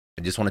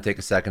I just want to take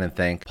a second and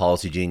thank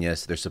Policy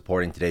Genius. They're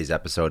supporting today's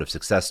episode of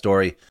Success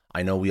Story.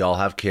 I know we all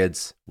have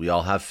kids, we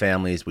all have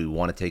families we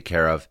want to take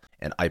care of,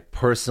 and I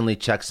personally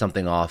checked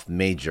something off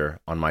major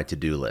on my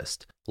to-do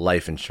list: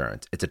 life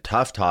insurance. It's a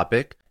tough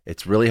topic.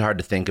 It's really hard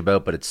to think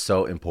about, but it's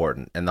so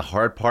important. And the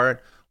hard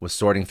part was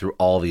sorting through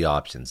all the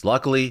options.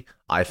 Luckily,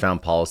 I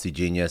found Policy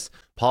Genius.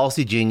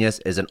 Policy Genius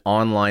is an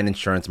online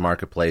insurance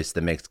marketplace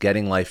that makes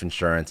getting life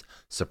insurance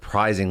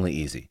surprisingly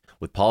easy.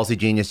 With Policy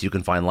Genius, you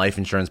can find life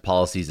insurance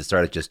policies that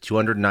start at just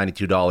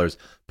 $292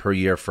 per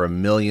year for $1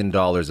 million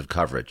of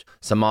coverage.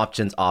 Some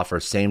options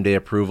offer same-day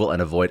approval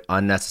and avoid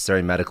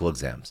unnecessary medical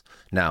exams.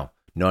 Now,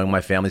 knowing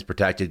my family's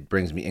protected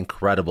brings me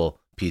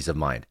incredible peace of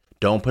mind.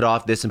 Don't put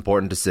off this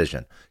important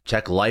decision.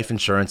 Check life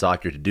insurance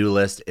off your to-do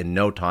list in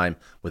no time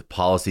with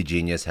Policy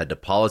Genius. Head to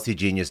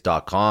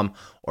policygenius.com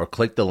or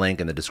click the link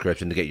in the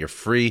description to get your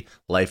free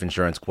life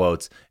insurance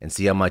quotes and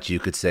see how much you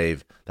could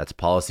save. That's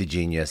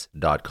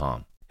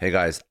policygenius.com. Hey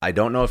guys, I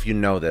don't know if you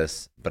know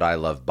this, but I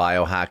love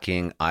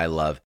biohacking. I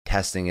love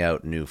testing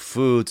out new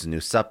foods, new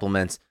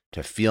supplements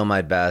to feel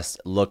my best,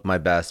 look my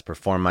best,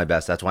 perform my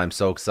best. That's why I'm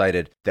so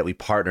excited that we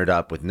partnered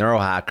up with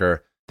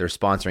Neurohacker. They're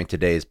sponsoring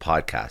today's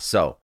podcast.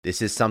 So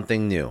this is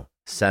something new,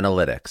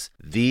 Senolytics.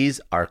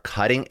 These are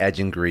cutting-edge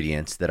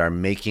ingredients that are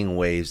making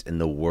waves in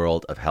the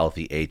world of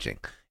healthy aging.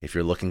 If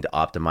you're looking to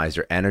optimize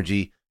your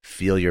energy,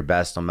 feel your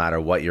best no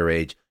matter what your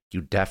age, you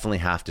definitely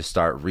have to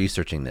start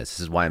researching this. This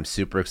is why I'm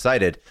super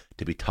excited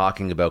to be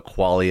talking about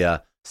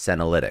Qualia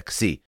Senolytics.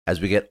 See, as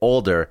we get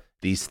older,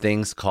 these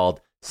things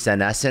called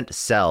senescent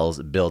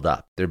cells build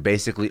up. They're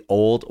basically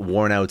old,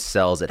 worn-out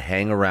cells that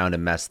hang around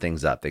and mess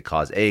things up. They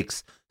cause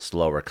aches,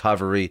 slow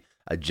recovery,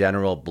 a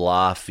general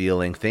blah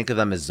feeling. Think of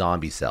them as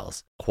zombie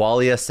cells.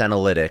 Qualia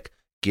Senolytic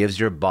gives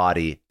your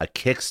body a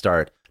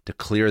kickstart to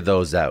clear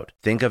those out.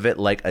 Think of it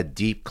like a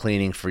deep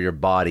cleaning for your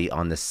body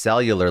on the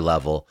cellular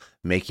level,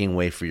 making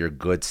way for your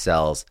good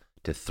cells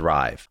to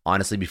thrive.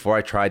 Honestly, before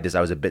I tried this,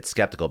 I was a bit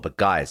skeptical, but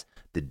guys,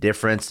 the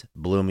difference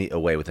blew me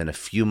away. Within a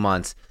few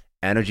months,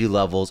 energy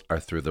levels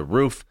are through the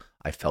roof.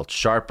 I felt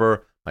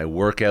sharper. My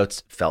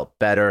workouts felt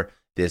better.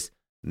 This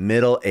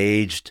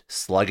middle-aged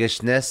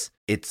sluggishness,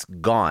 it's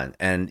gone.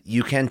 And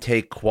you can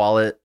take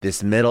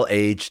this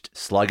middle-aged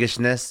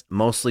sluggishness,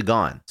 mostly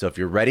gone. So if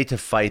you're ready to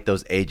fight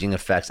those aging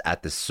effects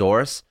at the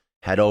source,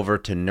 head over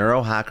to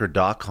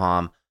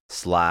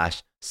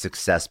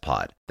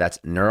neurohacker.com/successpod. That's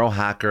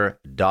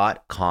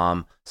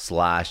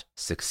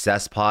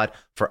neurohacker.com/successpod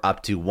for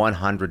up to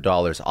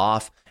 $100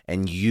 off,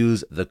 and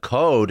use the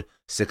code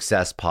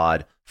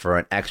successpod for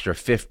an extra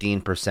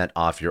 15%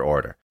 off your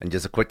order. And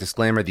just a quick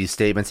disclaimer, these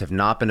statements have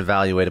not been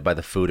evaluated by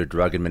the Food or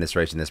Drug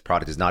Administration. This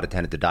product is not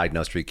intended to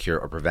diagnose, treat, cure,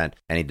 or prevent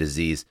any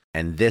disease.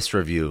 And this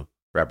review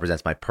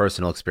represents my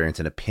personal experience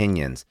and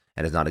opinions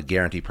and is not a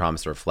guarantee,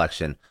 promise, or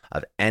reflection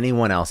of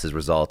anyone else's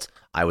results.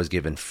 I was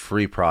given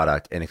free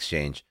product in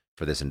exchange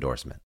for this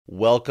endorsement.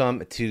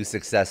 Welcome to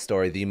Success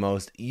Story, the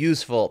most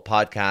useful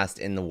podcast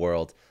in the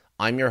world.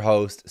 I'm your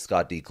host,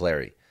 Scott D.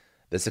 Clary.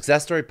 The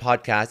Success Story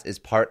podcast is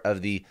part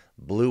of the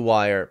Blue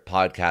Wire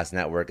podcast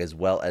network as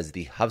well as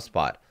the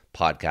HubSpot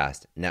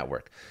podcast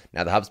network.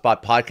 Now, the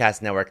HubSpot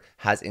podcast network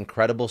has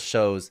incredible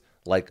shows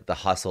like The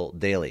Hustle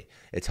Daily.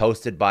 It's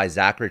hosted by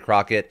Zachary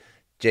Crockett,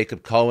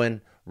 Jacob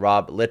Cohen,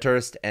 Rob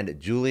Litterst, and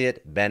Juliet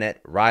Bennett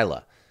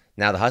Ryla.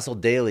 Now, The Hustle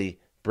Daily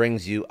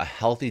brings you a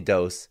healthy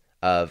dose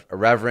of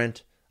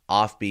irreverent,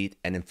 offbeat,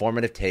 and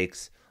informative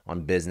takes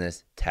on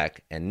business,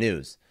 tech, and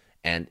news.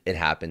 And it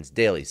happens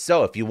daily.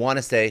 So if you want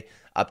to stay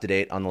up to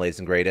date on the latest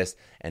and greatest,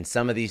 and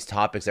some of these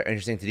topics are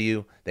interesting to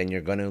you, then you're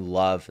going to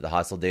love The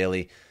Hustle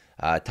Daily.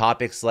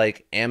 Topics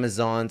like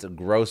Amazon's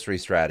grocery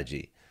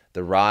strategy,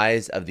 the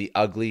rise of the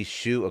ugly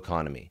shoe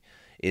economy,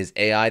 is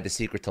AI the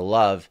secret to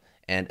love,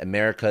 and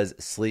America's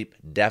sleep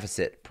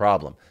deficit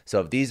problem.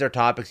 So if these are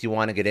topics you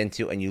want to get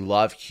into and you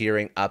love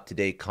hearing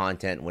up-to-date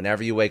content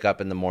whenever you wake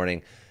up in the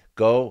morning,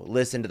 go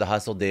listen to The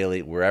Hustle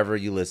Daily wherever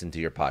you listen to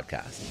your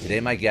podcast.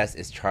 Today, my guest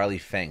is Charlie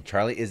Feng.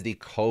 Charlie is the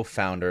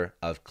co-founder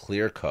of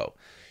Clearco.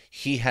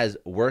 He has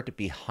worked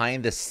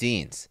behind the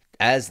scenes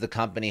as the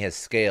company has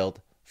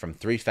scaled from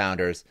 3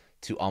 founders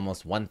to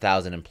almost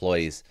 1,000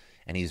 employees,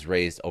 and he's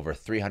raised over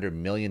 $300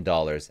 million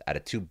at a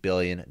 $2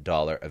 billion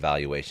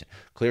evaluation.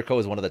 Clearco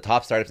is one of the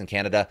top startups in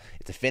Canada.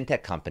 It's a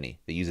fintech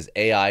company that uses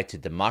AI to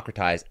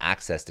democratize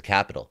access to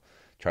capital.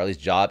 Charlie's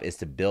job is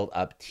to build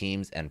up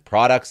teams and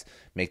products,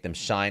 make them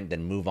shine,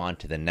 then move on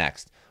to the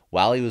next.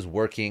 While he was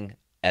working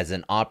as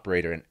an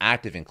operator and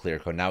active in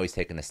Clearco, now he's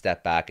taken a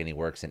step back and he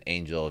works in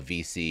angel,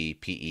 VC,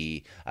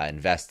 PE,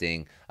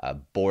 investing,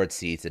 board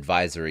seats,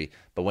 advisory.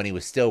 But when he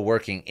was still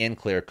working in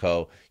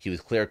Clearco, he was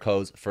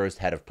Clearco's first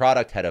head of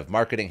product, head of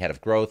marketing, head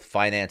of growth,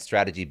 finance,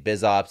 strategy,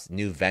 biz ops,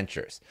 new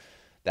ventures.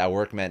 That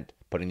work meant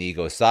putting the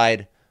ego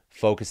aside,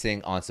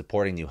 focusing on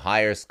supporting new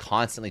hires,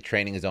 constantly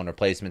training his own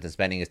replacements, and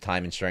spending his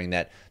time ensuring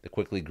that the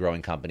quickly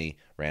growing company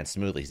ran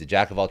smoothly. He's a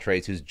jack of all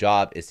trades whose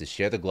job is to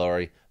share the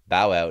glory,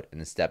 bow out, and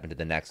then step into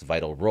the next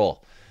vital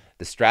role.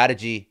 The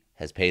strategy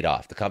has paid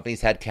off. The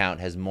company's headcount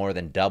has more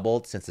than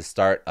doubled since the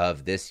start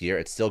of this year.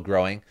 It's still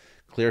growing.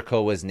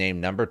 Clearco was named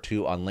number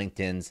 2 on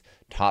LinkedIn's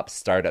Top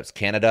Startups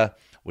Canada,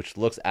 which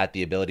looks at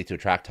the ability to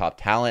attract top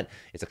talent.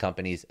 It's a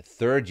company's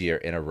third year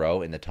in a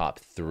row in the top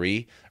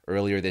 3.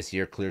 Earlier this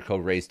year,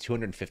 Clearco raised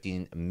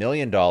 $215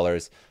 million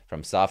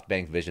from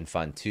SoftBank Vision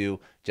Fund 2,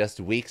 just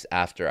weeks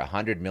after a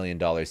 $100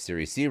 million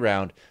Series C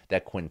round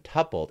that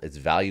quintupled its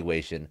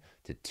valuation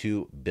to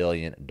 $2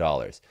 billion.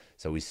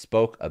 So we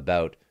spoke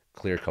about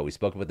Clearco. We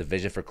spoke about the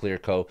vision for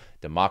Clearco,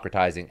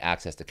 democratizing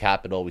access to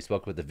capital. We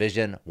spoke about the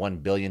vision,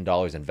 $1 billion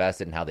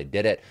invested, and how they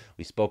did it.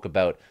 We spoke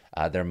about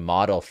their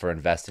model for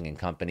investing in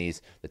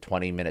companies, the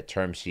 20-minute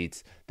term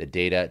sheets, the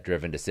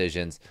data-driven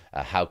decisions,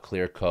 how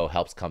Clearco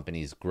helps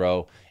companies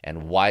grow,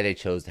 and why they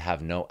chose to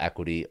have no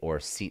equity or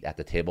seat at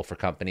the table for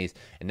companies.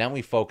 And then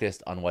we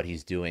focused on what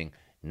he's doing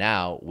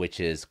now, which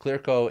is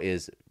Clearco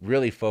is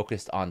really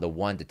focused on the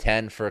 1 to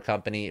 10 for a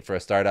company, for a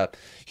startup.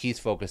 He's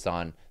focused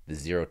on the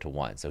 0 to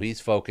 1. So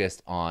he's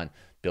focused on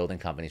building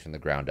companies from the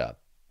ground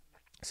up.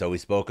 So we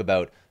spoke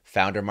about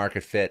founder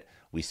market fit.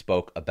 We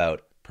spoke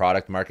about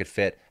product market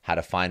fit, how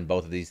to find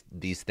both of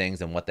these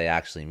things and what they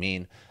actually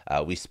mean.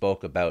 We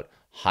spoke about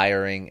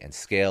hiring and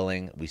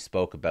scaling. We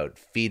spoke about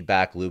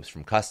feedback loops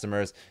from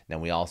customers.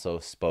 Then we also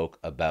spoke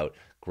about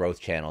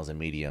growth channels and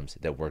mediums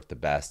that work the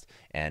best,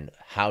 and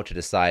how to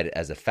decide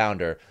as a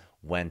founder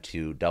when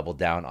to double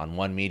down on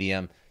one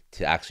medium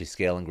to actually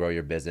scale and grow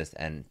your business,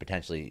 and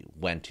potentially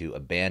when to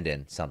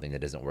abandon something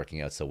that isn't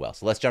working out so well.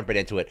 So let's jump right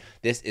into it.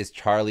 This is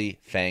Charlie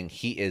Feng.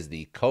 He is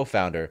the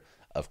co-founder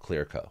of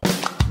Clearco.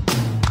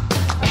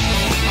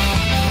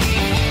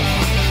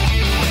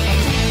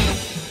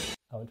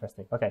 Oh,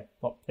 interesting. Okay.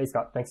 Well, hey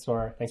Scott, thanks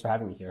for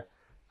having me here.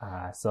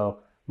 So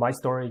my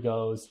story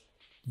goes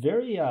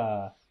very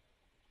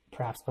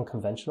perhaps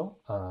unconventional,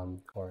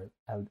 or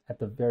at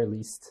the very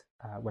least,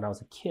 when I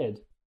was a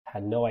kid,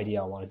 had no idea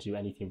I wanted to do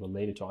anything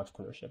related to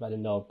entrepreneurship. I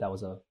didn't know if that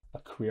was a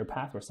career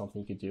path or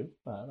something you could do,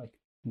 like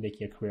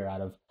making a career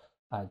out of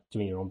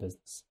doing your own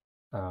business.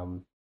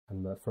 I'm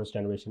a first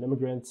generation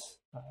immigrant.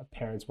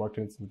 Parents worked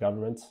in the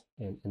government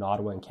in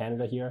Ottawa and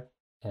Canada here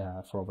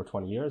for over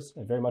 20 years.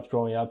 And very much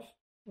growing up,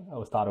 I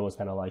always thought it was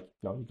kind of like,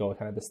 you go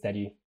kind of the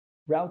steady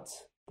route.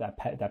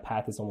 That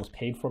path is almost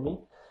paid for me.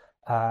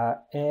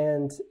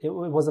 And it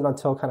wasn't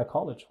until kind of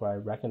college where I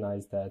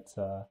recognized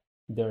that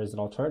there is an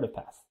alternative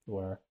path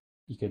where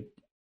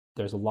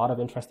there's a lot of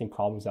interesting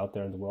problems out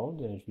there in the world.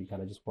 And if you kind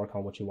of just work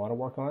on what you want to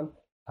work on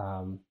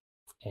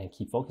and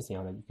keep focusing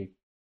on it, you could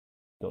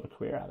build a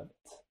career out of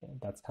it. And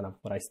that's kind of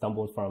what I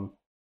stumbled from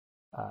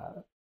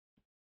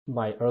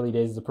my early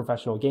days as a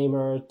professional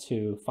gamer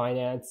to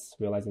finance,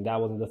 realizing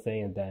that wasn't the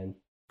thing, and then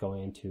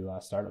going into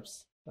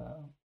startups.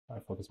 I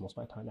focus most of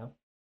my time now.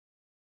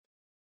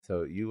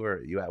 So you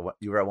were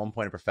at one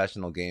point a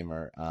professional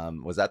gamer.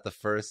 Was that the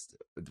first?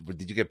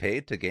 Did you get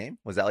paid to game?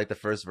 Was that like the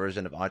first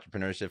version of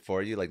entrepreneurship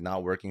for you? Like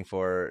not working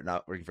for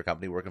a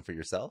company, working for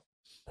yourself?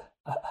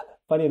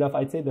 Funny enough,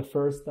 I'd say the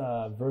first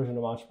version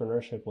of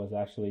entrepreneurship was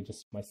actually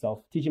just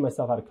myself teaching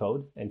myself how to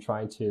code and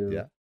trying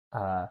to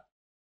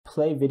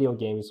play video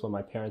games when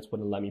my parents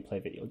wouldn't let me play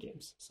video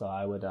games. So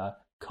I would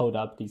code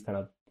up these kind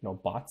of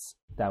bots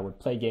that would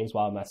play games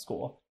while I'm at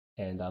school,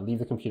 and leave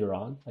the computer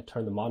on. I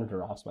turned the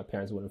monitor off so my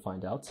parents wouldn't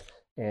find out,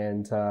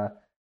 and got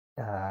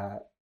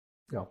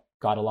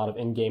a lot of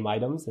in-game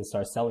items and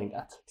started selling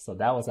that. So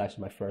that was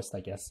actually my first, I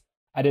guess.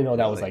 I didn't know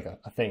that was like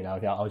a thing. I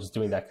was just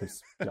doing that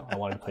because I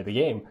wanted to play the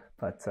game.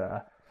 But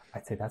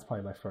I'd say that's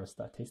probably my first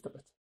taste of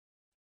it.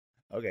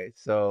 Okay,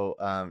 so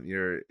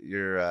you're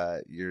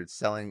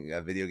selling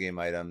video game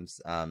items.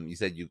 You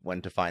said you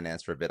went to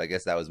finance for a bit. I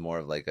guess that was more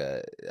of like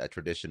a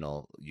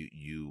traditional.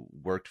 You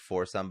worked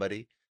for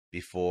somebody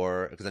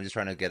before, because I'm just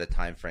trying to get a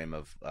time frame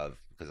of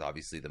because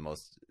obviously the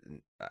most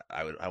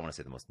I want to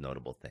say the most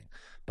notable thing,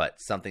 but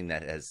something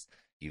that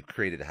you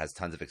created that has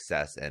tons of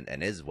success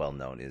and is well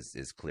known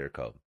is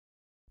Clearco.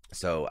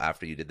 So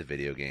after you did the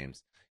video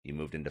games, you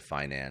moved into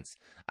finance.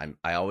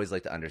 I always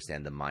like to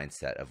understand the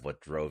mindset of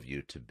what drove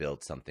you to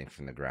build something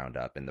from the ground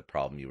up and the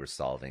problem you were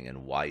solving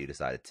and why you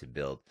decided to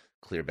build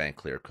Clearbank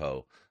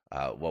Clearco.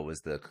 What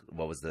was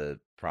the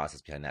process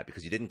behind that?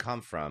 Because you didn't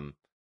come from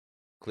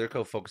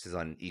Clearco focuses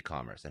on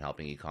e-commerce and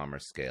helping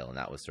e-commerce scale, and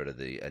that was sort of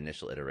the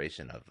initial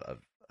iteration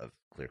of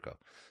Clearco.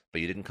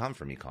 But you didn't come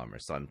from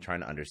e-commerce, so I'm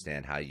trying to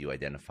understand how you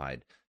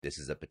identified this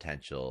is a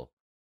potential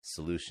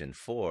solution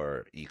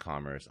for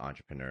e-commerce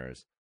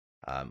entrepreneurs.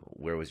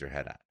 Where was your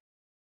head at?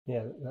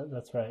 Yeah,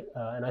 that's right.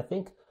 And I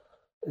think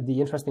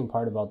the interesting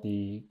part about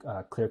the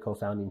Clearco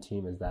founding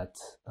team is that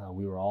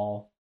we were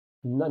all,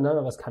 none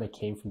of us kind of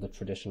came from the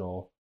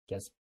traditional, I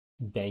guess,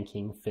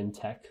 banking,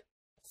 fintech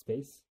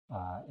space.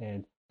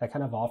 And that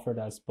kind of offered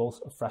us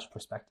both a fresh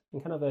perspective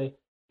and kind of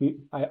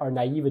our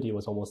naivety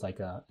was almost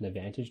like an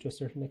advantage to a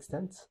certain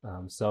extent.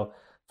 So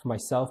for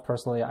myself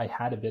personally, I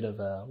had a bit of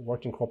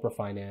worked in corporate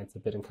finance, a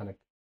bit in kind of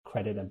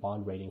credit and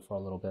bond rating for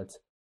a little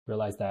bit.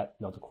 Realized that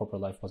the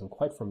corporate life wasn't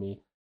quite for me,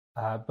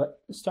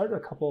 but started a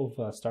couple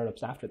of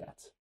startups after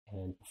that,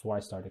 and before I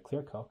started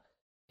Clearco,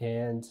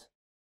 and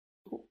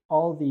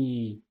all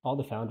the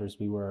founders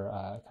we were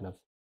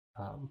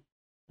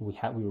we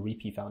were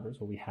repeat founders,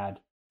 where we had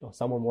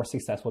some were more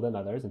successful than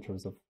others in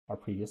terms of our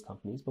previous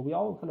companies, but we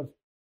all kind of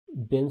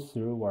been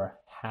through or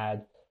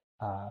had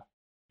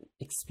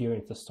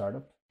experienced the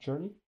startup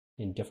journey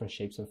in different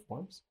shapes and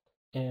forms.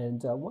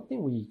 And one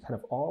thing we kind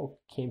of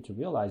all came to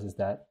realize is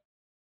that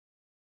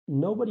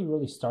nobody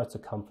really starts a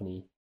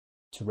company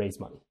to raise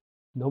money.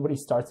 Nobody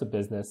starts a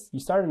business. You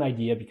start an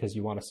idea because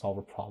you want to solve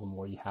a problem,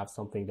 or you have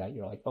something that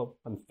you're like, oh,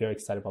 I'm very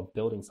excited about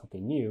building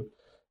something new.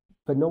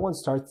 But no one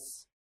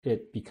starts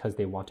it because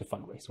they want to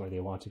fundraise or they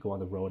want to go on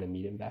the road and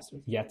meet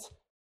investors. Yet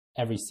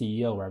every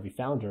CEO or every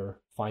founder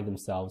find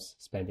themselves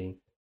spending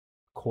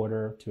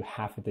quarter to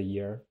half of the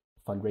year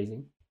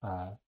fundraising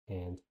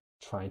and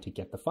trying to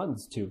get the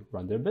funds to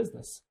run their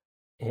business.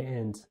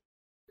 And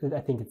I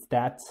think it's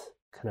that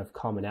kind of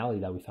commonality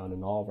that we found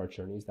in all of our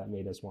journeys that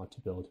made us want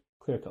to build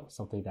Clearco,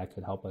 something that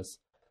could help us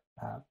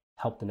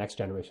help the next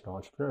generation of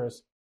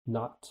entrepreneurs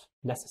not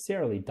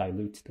necessarily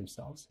dilute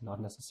themselves,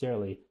 not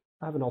necessarily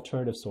have an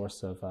alternative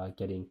source of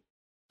getting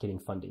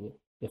funding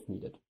if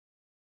needed.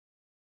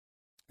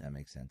 That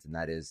makes sense. And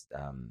that is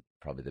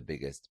probably the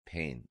biggest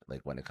pain,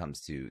 like when it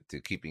comes to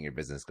keeping your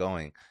business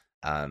going.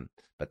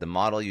 But the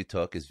model you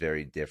took is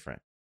very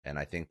different. And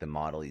I think the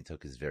model you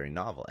took is very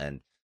novel.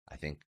 And I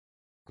think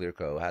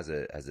Clearco has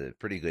a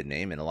pretty good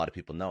name and a lot of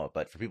people know it.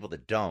 But for people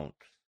that don't,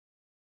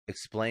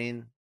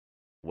 explain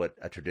what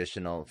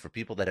for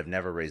people that have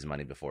never raised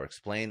money before,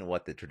 explain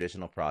what the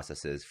traditional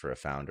process is for a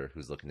founder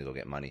who's looking to go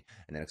get money,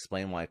 and then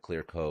explain why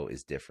Clearco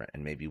is different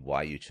and maybe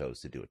why you chose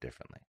to do it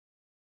differently.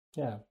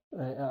 Yeah.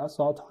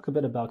 So I'll talk a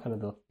bit about kind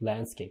of the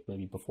landscape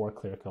maybe before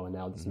Clearco and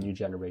now this new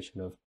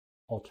generation of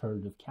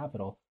alternative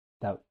capital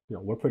that,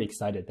 we're pretty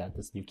excited that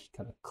this new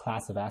kind of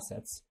class of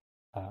assets,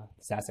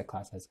 this asset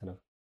class has kind of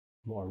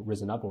more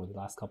risen up over the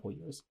last couple of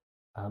years.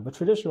 But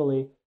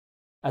traditionally,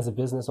 as a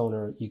business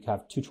owner, you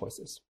have two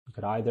choices. You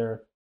could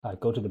either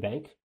go to the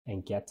bank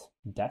and get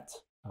debt.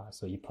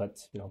 So you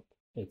put,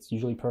 it's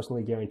usually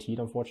personally guaranteed,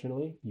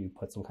 unfortunately. You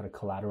put some kind of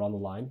collateral on the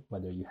line,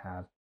 whether you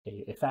have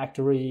a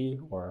factory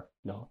or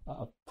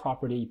a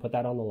property, you put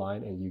that on the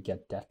line and you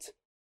get debt.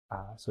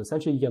 So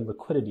essentially you get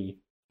liquidity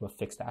from a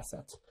fixed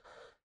asset.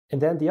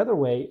 And then the other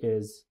way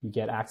is you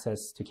get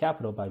access to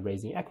capital by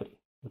raising equity,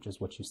 which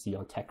is what you see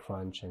on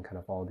TechCrunch and kind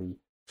of all the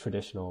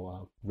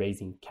traditional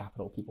raising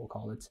capital, people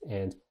call it.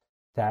 And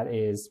that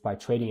is by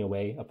trading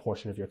away a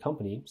portion of your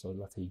company. So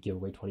let's say you give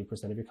away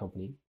 20% of your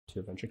company to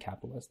a venture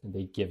capitalist and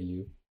they give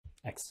you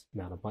X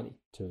amount of money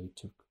to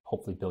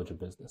hopefully build your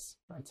business,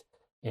 right?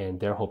 And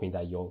they're hoping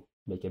that you'll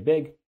make it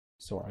big.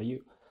 So are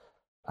you.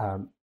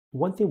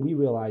 One thing we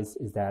realize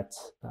is that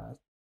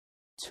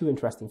two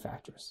interesting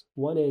factors.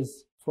 One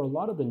is for a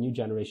lot of the new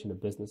generation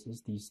of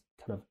businesses, these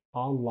kind of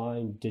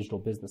online digital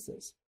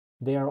businesses,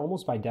 they are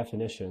almost by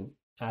definition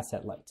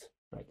asset light,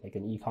 right? Like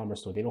an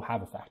e-commerce store, they don't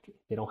have a factory.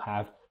 They don't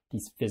have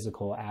these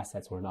physical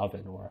assets or an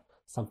oven or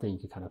something you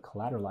can kind of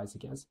collateralize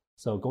against.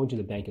 So going to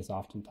the bank is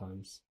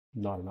oftentimes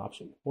not an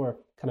option. Or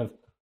kind of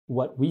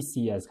what we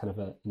see as kind of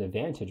an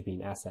advantage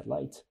being asset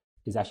light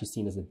is actually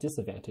seen as a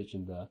disadvantage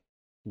in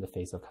the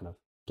face of kind of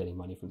getting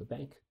money from the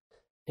bank.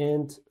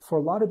 And for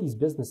a lot of these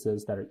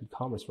businesses that are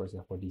e-commerce, for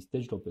example, or these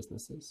digital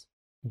businesses,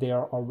 they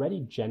are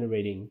already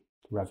generating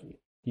revenue.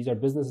 These are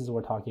businesses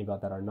we're talking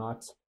about that are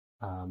not,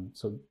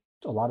 so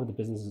a lot of the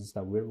businesses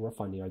that we're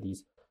funding are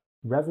these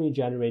revenue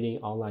generating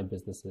online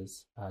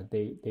businesses.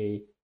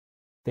 They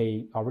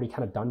already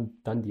kind of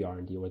done the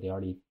R&D where they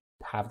already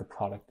have the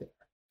product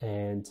there.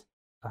 And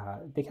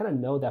they kind of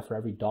know that for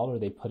every dollar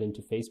they put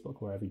into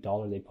Facebook or every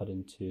dollar they put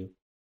into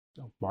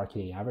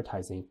marketing,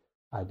 advertising,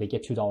 they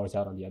get $2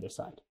 out on the other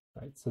side,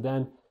 right? So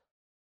then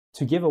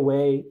to give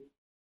away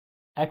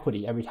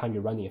equity every time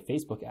you're running a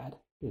Facebook ad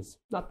is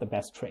not the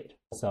best trade.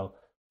 So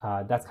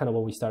that's kind of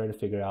what we started to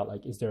figure out,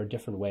 like, is there a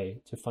different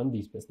way to fund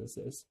these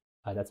businesses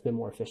that's been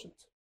more efficient?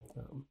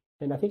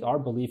 And I think our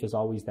belief is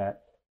always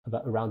that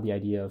around the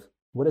idea of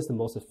what is the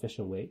most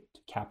efficient way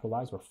to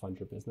capitalize or fund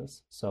your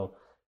business. So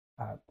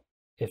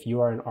if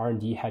you are an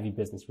R&D heavy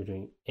business, you're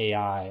doing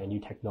AI, a new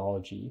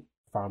technology,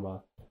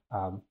 pharma,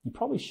 you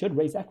probably should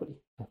raise equity.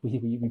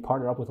 We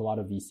partner up with a lot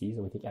of VCs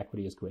and we think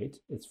equity is great.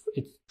 It's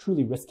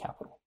truly risk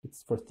capital.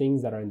 It's for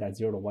things that are in that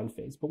 0 to 1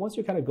 phase. But once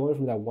you're kind of going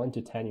from that 1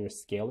 to 10 year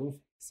scaling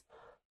phase,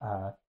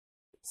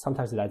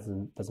 sometimes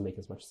that doesn't make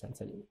as much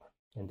sense anymore.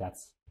 And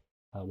that's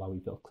why we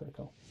built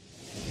Clearco.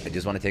 I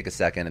just want to take a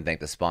second and thank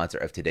the sponsor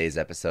of today's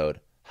episode,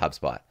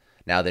 HubSpot.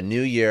 Now, the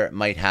new year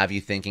might have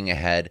you thinking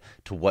ahead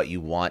to what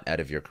you want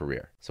out of your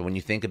career. So when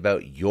you think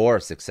about your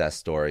success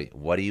story,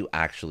 what do you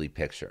actually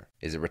picture?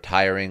 Is it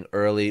retiring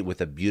early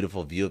with a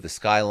beautiful view of the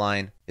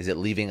skyline? Is it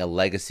leaving a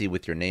legacy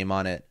with your name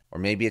on it? Or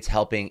maybe it's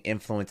helping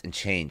influence and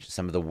change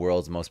some of the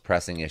world's most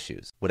pressing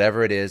issues.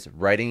 Whatever it is,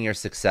 writing your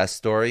success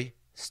story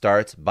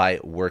starts by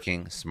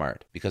working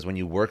smart. Because when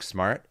you work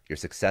smart, your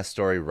success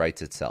story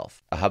writes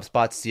itself. A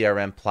HubSpot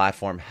CRM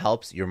platform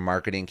helps your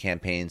marketing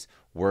campaigns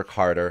work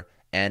harder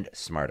and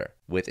smarter.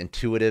 With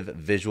intuitive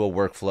visual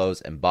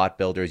workflows and bot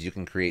builders, you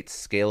can create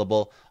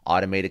scalable,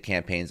 automated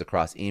campaigns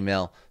across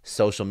email,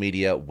 social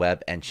media,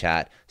 web, and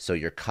chat so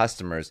your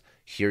customers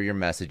hear your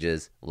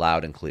messages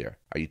loud and clear?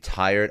 Are you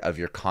tired of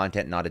your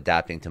content not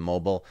adapting to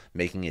mobile,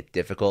 making it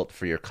difficult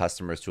for your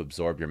customers to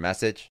absorb your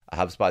message? A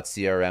HubSpot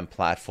CRM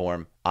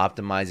platform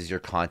optimizes your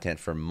content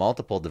for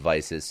multiple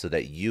devices so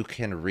that you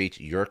can reach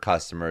your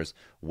customers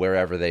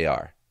wherever they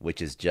are,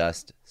 which is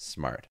just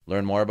smart.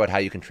 Learn more about how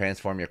you can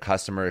transform your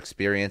customer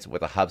experience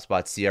with a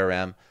HubSpot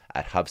CRM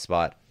at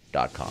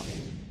HubSpot.com.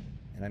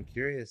 And I'm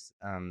curious,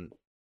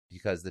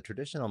 because the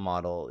traditional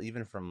model,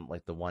 even from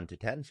like the 1 to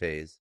 10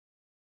 phase,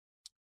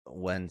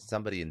 when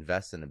somebody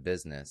invests in a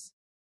business,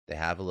 they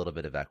have a little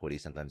bit of equity.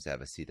 Sometimes they have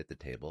a seat at the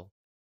table.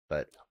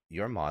 But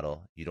your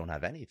model, you don't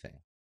have anything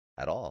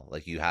at all.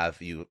 Like there's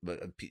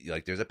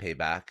a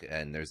payback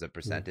and there's a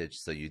percentage.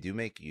 So you do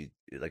make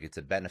it's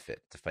a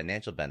benefit. It's a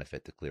financial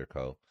benefit to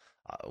Clearco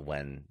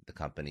when the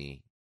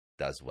company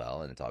does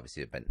well, and it's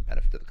obviously a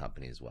benefit to the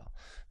company as well.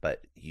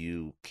 But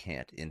you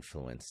can't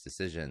influence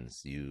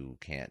decisions. You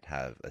can't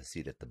have a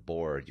seat at the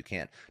board. You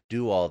can't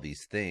do all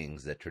these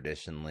things that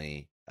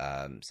traditionally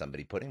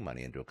somebody putting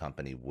money into a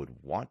company would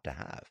want to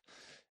have.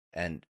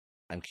 And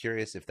I'm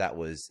curious if that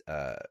was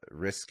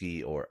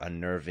risky or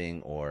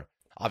unnerving, or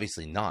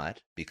obviously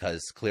not,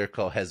 because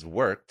Clearco has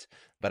worked.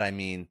 But I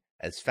mean,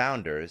 as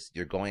founders,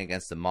 you're going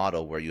against a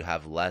model where you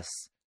have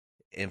less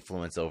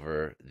influence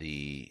over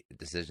the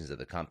decisions of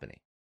the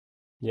company.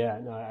 Yeah,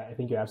 no, I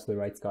think you're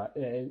absolutely right, Scott.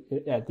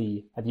 At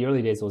the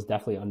early days, it was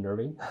definitely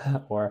unnerving.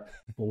 Or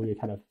when we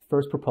kind of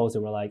first proposed it,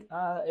 we're like,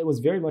 it was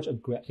very much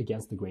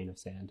against the grain of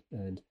sand,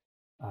 and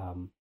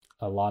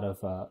a lot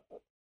of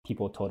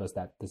people told us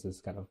that this is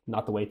kind of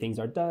not the way things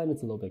are done.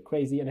 It's a little bit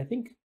crazy, and I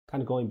think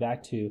kind of going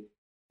back to,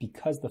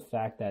 because the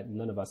fact that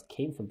none of us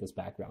came from this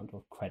background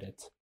of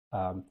credit,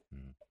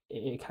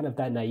 it kind of,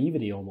 that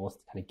naivety almost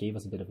kind of gave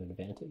us a bit of an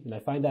advantage, and I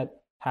find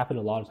that happen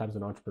a lot of times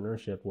in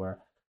entrepreneurship where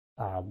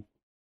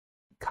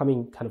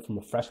coming kind of from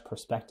a fresh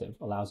perspective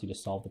allows you to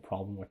solve the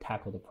problem or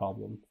tackle the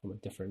problem from a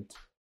different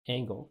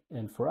angle.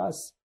 And for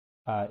us,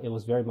 it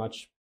was very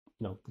much,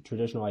 the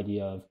traditional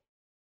idea of,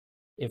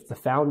 if the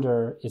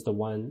founder is the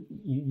one,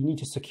 you need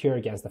to secure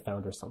against the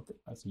founder something.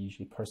 Right? So you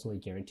usually personally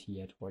guarantee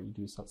it, or you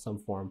do some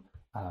form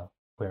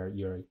where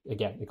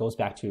again, it goes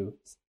back to,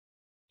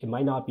 it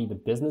might not be the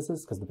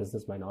businesses, because the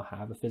business might not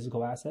have a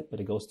physical asset, but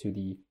it goes to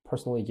the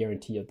personally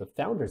guarantee of the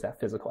founders that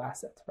physical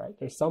asset, right?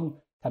 There's some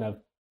kind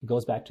of, it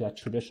goes back to that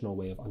traditional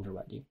way of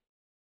underwriting.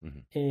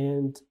 Mm-hmm.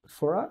 And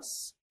for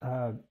us,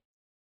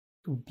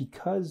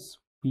 because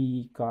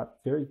we got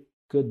very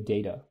good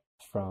data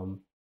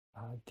from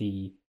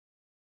the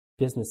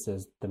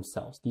businesses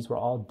themselves, these were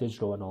all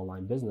digital and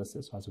online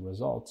businesses. So as a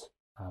result,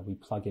 we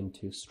plug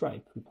into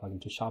Stripe, we plug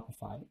into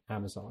Shopify,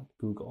 Amazon,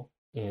 Google,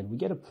 and we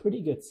get a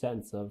pretty good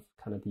sense of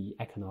kind of the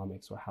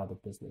economics or how the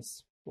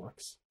business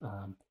works.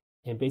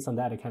 And based on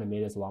that, it kind of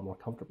made us a lot more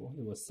comfortable.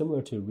 It was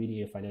similar to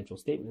reading a financial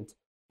statement,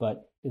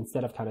 but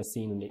instead of kind of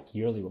seeing a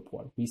yearly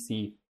report, we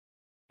see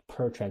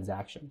per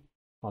transaction,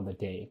 on the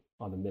day,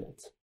 on the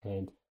minute.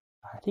 And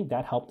I think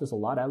that helped us a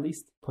lot, at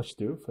least push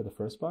through for the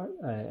first part.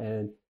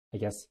 And I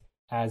guess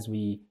as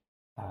we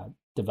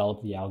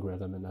developed the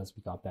algorithm and as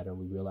we got better,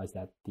 we realized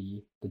that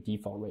the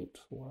default rate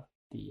for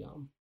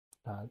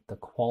the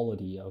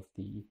quality of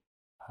the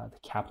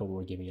capital we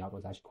were giving out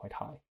was actually quite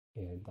high.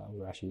 And we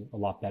were actually a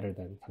lot better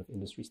than kind of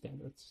industry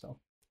standards. So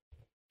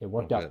it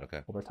worked out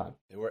over time.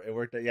 It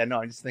worked. Yeah,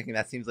 no, I'm just thinking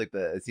it seems like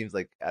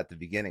at the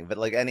beginning, but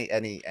like any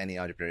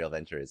entrepreneurial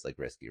venture is like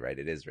risky, right?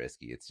 It is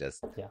risky. It's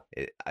just,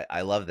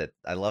 I love that.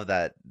 I love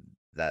that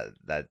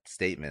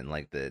statement.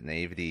 Like, the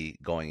naivety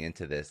going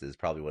into this is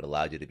probably what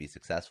allowed you to be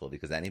successful,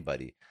 because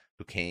anybody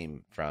who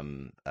came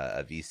from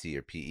a VC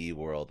or PE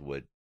world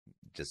would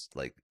just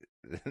like,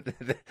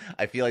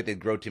 I feel like they'd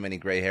grow too many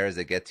gray hairs.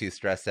 They get too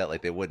stressed out.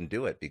 Like, they wouldn't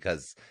do it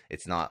because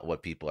it's not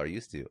what people are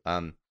used to.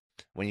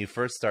 When you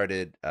first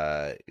started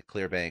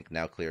Clearbank,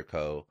 now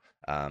Clearco,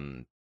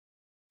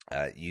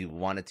 you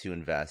wanted to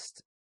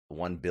invest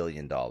 $1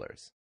 billion.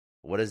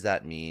 What does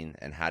that mean,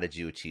 and how did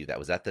you achieve that?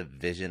 Was that the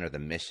vision or the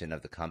mission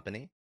of the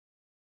company?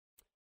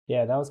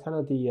 Yeah, that was kind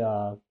of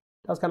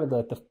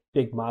the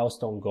big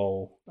milestone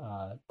goal.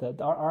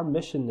 Our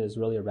mission is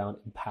really around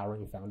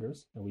empowering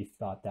founders, and we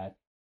thought that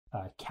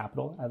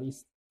capital, at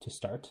least to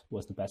start,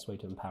 was the best way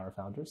to empower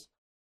founders.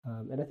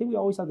 And I think we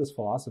always had this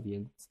philosophy,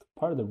 and it's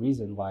part of the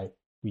reason why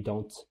we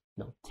don't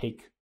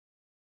take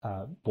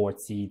board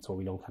seats, or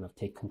we don't kind of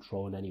take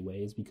control in any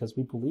ways, because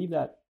we believe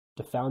that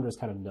the founders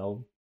kind of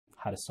know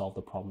how to solve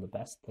the problem the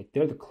best. Like,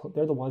 they're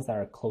the ones that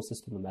are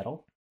closest to the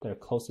metal. They're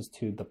closest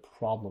to the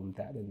problem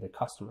and the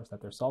customers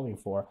that they're solving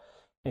for,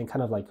 and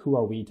kind of like, who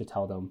are we to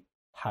tell them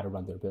how to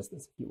run their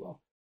business, if you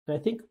will. And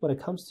I think when it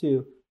comes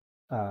to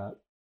the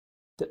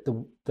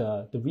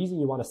reason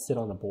you want to sit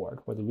on a board,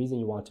 or the reason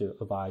you want to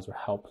advise or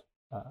help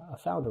a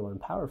founder or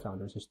empower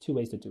founders, there's two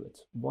ways to do it.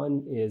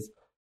 One is,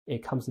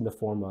 it comes in the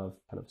form of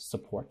kind of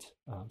support.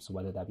 So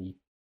whether that be,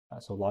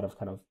 so a lot of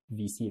kind of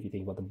VC, if you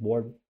think about the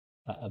board,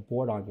 a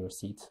board on your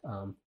seat,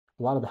 a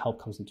lot of the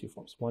help comes in two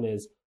forms. One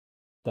is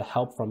the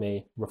help from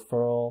a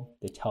referral.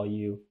 They tell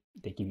you,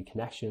 they give you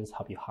connections,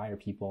 help you hire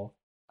people.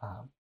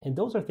 And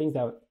those are things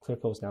that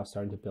Clearco is now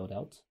starting to build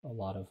out.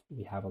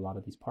 We have a lot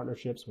of these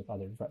partnerships with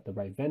the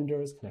right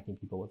vendors, connecting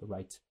people with the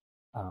right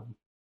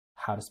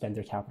how to spend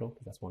their capital,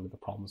 because that's one of the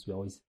problems we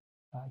always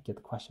get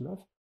the question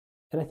of.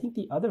 And I think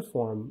the other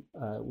form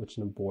which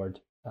an board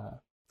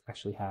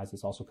actually has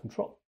is also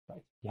control,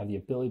 right? You have the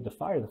ability to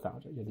fire the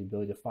founder, you have the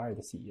ability to fire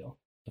the CEO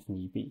if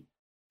need be.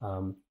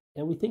 And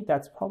we think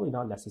that's probably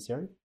not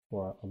necessary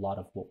for a lot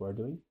of what we're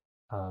doing.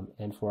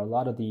 And for a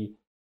lot of the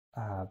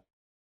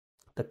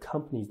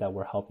companies that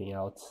we're helping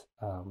out,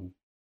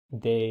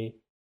 they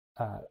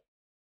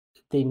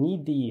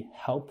need the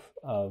help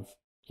of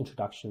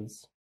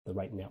introductions, the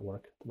right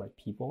network, the right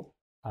people.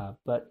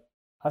 But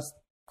us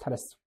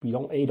we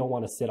don't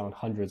want to sit on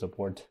hundreds of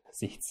board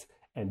seats,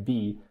 and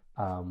B,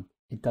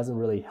 it doesn't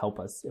really help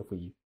us if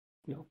we,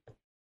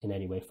 in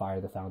any way fire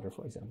the founder,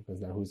 for example,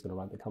 because then who's going to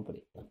run the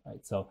company,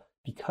 right? So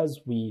because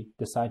we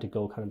decide to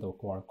go kind of the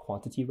more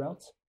quantity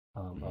route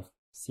of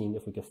seeing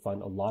if we could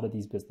fund a lot of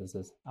these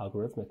businesses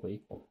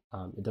algorithmically,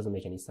 it doesn't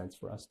make any sense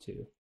for us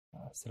to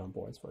sit on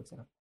boards, for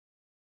example.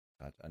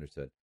 Gotcha,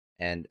 understood.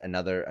 And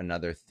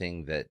another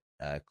thing that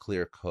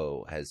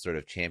Clearco has sort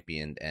of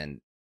championed and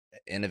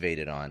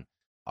innovated on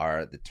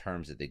are the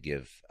terms that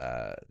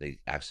they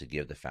actually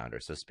give the founder.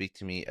 So speak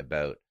to me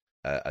about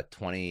a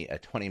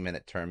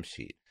 20-minute term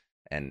sheet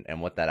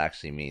and what that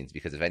actually means,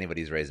 because if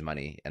anybody's raised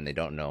money and they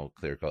don't know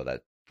Clearco,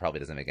 that probably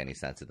doesn't make any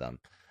sense to them.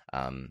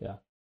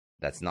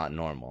 That's not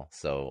normal.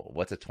 So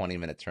what's a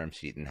 20-minute term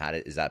sheet, and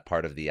is that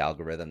part of the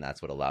algorithm?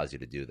 That's what allows you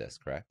to do this,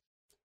 correct?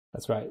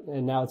 That's right.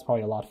 And now it's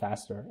probably a lot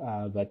faster,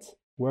 but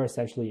we're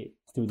essentially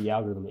through the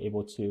algorithm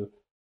able to,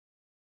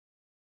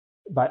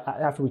 but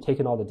after we've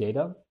taken all the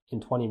data, in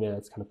 20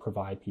 minutes kind of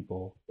provide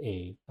people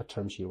a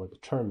term sheet with the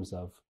terms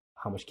of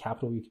how much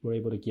capital we were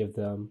able to give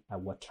them, at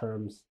what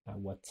terms, at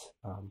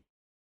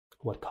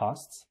what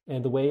costs.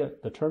 And the way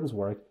the terms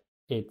work,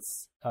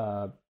 it's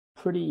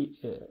pretty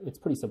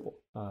simple.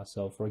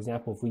 So for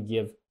example, if we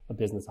give a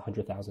business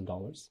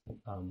 $100,000,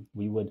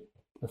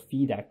 the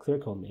fee that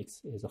Clearco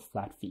makes is a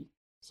flat fee.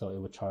 So it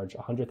would charge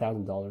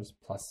 $100,000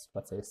 plus,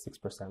 let's say,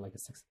 6%, like a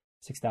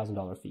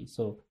 $6,000 fee.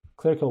 So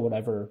Clearco would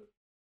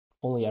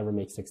only ever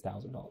make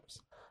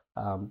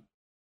 $6,000.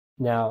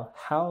 Now,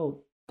 how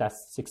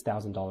that's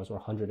 $6,000 or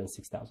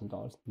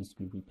 $106,000 needs to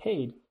be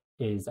repaid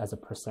is as a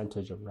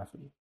percentage of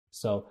revenue.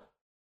 So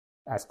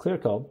as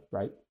Clearco,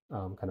 right,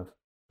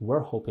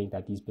 we're hoping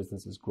that these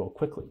businesses grow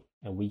quickly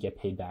and we get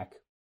paid back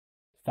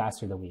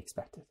faster than we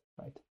expected,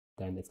 right?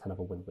 Then it's kind of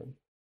a win-win.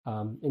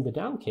 In the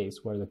down case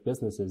where the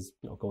business is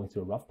going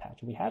through a rough patch,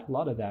 we had a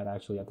lot of that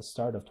actually at the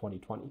start of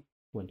 2020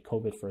 when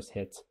COVID first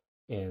hit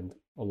and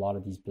a lot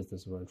of these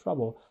businesses were in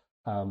trouble.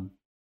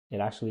 It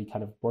actually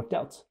kind of worked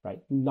out,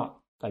 right? It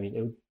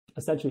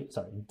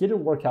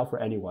didn't work out for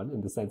anyone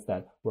in the sense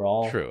that we're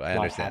all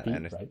not happy,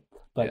 right?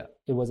 But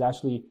it was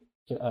actually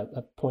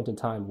a point in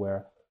time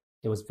where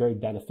it was very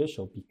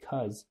beneficial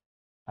because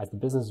as the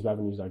business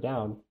revenues are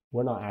down,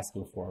 we're not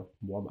asking for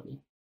more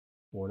money.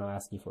 We're not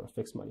asking for a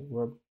fixed money.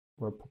 We're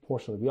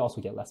proportionally, we also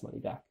get less money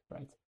back,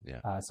 right?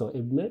 Yeah. So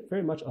it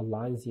very much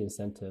aligns the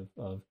incentive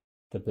of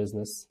the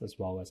business as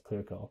well as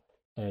Clearco.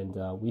 And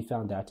we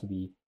found that to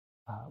be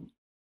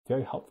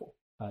very helpful,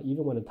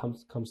 even when it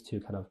comes to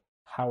kind of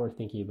how we're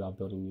thinking about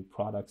building new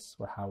products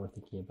or how we're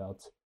thinking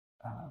about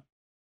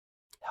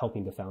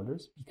helping the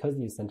founders. Because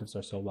the incentives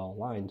are so well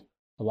aligned,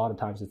 a lot of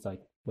times it's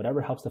like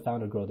whatever helps the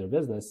founder grow their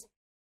business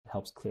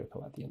helps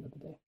Clearco at the end of the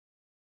day.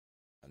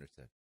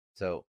 Understood.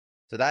 So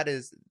that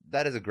is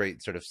a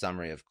great sort of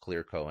summary of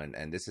Clearco,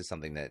 and this is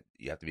something that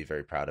you have to be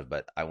very proud of.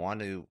 But I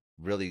want to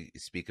really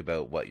speak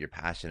about what you're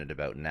passionate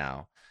about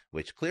now,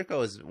 which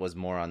Clearco was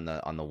more on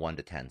the 1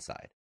 to 10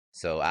 side.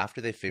 So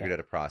after they figured out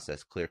a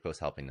process, Clearco is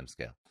helping them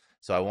scale.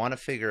 So I want to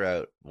figure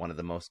out one of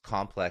the most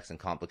complex and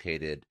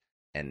complicated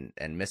and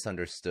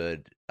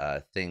misunderstood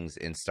things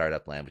in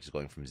startup land, which is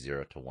going from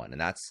 0 to 1,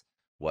 and that's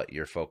what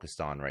you're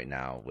focused on right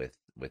now with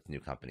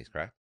new companies,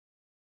 correct?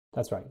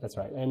 That's right.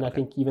 And okay. I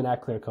think even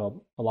at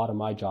Clearco, a lot of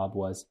my job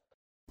was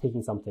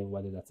taking something,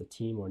 whether that's a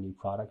team or a new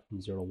product, from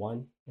 0 to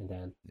 1, and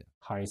then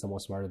hiring someone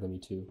smarter than me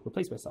to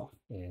replace myself.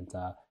 And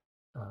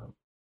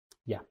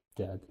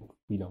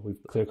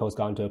Clearco's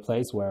gotten to a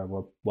place where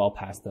we're well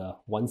past the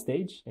 1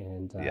 stage.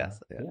 And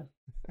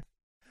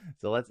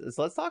So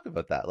let's talk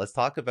about that. Let's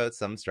talk about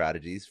some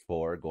strategies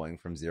for going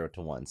from 0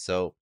 to 1.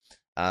 So,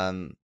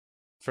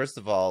 first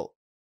of all,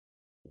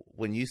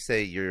 when you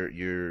say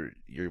you're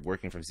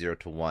working from 0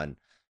 to 1,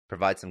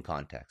 provide some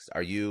context.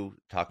 Are you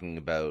talking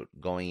about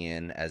going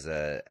in as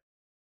a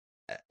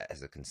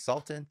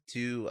consultant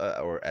to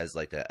or as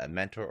like a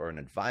mentor or an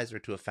advisor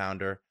to a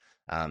founder?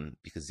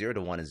 Because 0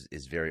 to 1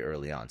 is very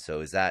early on. So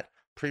is that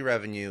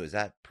pre-revenue? Is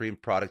that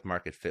pre-product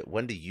market fit?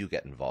 When do you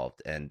get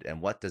involved? And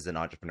what does an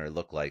entrepreneur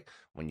look like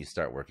when you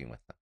start working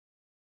with them?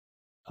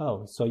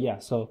 Oh, so yeah.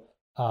 So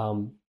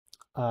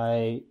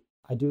I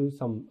do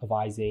some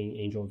advising,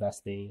 angel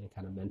investing, and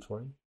kind of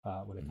mentoring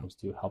when it comes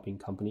to helping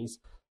companies.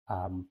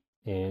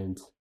 And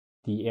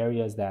the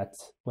areas that,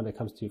 when it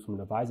comes to from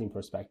an advising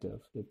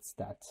perspective, it's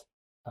that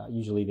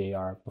usually they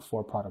are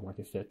before product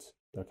market fit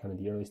they're kind of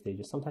the early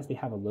stages. Sometimes they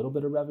have a little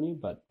bit of revenue,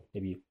 but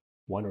maybe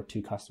 1 or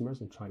 2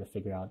 customers, and trying to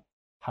figure out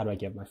how do I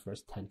get my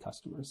first 10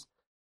 customers.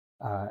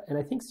 And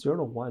I think 0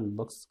 to 1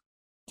 looks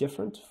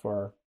different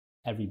for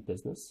every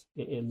business.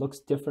 It looks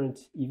different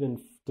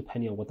even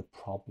depending on what the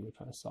problem you're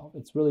trying to solve.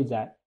 It's really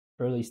that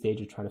early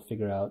stage of trying to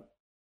figure out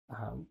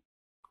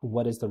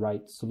what is the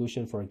right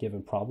solution for a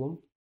given problem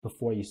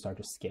before you start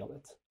to scale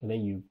it. And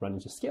then you run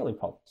into scaling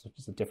problems, which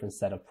is a different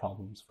set of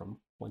problems from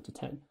 1 to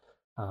 10.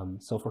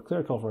 So for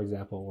Clearco, for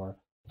example, or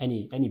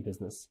any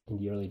business in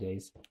the early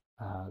days,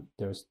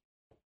 there's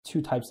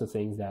 2 types of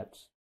things that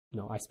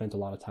I spent a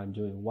lot of time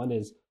doing. One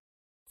is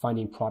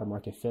finding product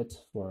market fit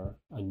for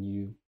a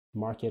new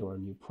market or a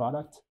new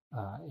product,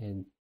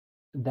 and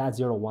that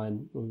 0 to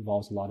 1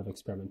 involves a lot of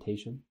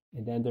experimentation.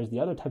 And then there's the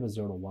other type of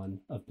 0 to 1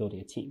 of building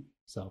a team.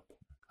 So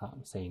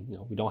saying,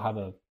 we don't have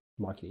a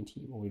marketing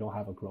team, or we don't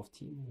have a growth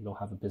team, we don't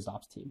have a biz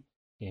ops team,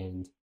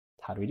 and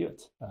how do we do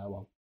it?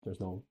 Well, there's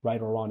no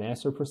right or wrong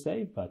answer per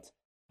se, but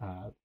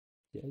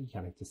you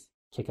kind of just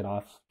kick it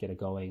off, get it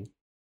going,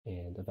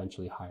 and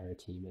eventually hire a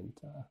team and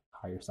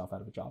hire yourself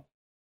out of a job.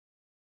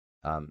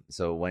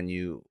 So when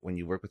you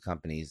work with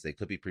companies, they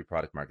could be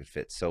pre-product market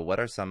fit. So what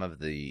are some of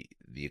the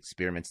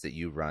experiments that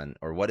you run,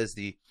 or what's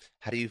the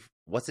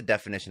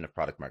definition of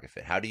product market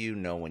fit? How do you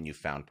know when you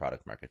found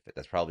product market fit?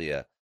 That's probably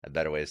a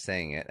better way of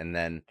saying it. And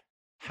then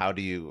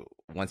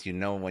once you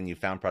know when you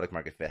found product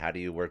market fit, how do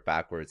you work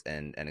backwards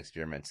and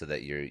experiment so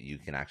that you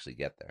can actually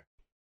get there?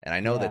 And I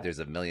know that there's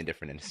a million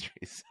different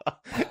industries. So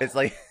it's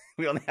like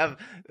we only have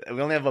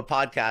a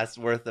podcast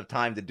worth of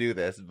time to do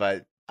this,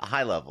 but a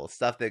high level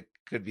stuff that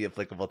could be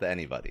applicable to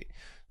anybody.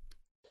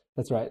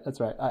 That's right.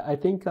 I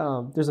think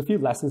there's a few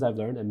lessons I've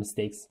learned and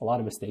a lot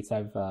of mistakes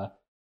I've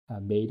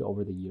made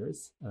over the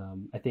years.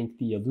 I think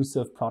the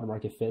elusive product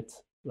market fit,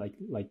 like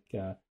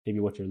maybe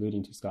what you're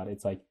alluding to, Scott,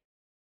 it's like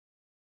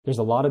there's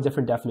a lot of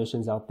different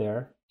definitions out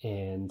there,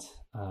 and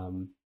I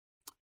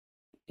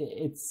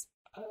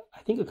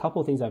think a couple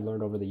of things I've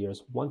learned over the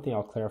years. One thing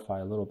I'll clarify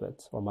a little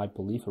bit, or my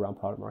belief around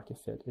product market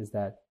fit, is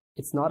that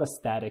it's not a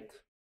static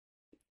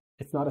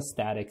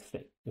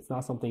thing. It's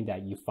not something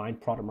that you find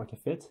product market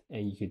fit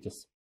and you could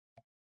just,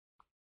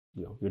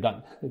 you're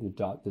done.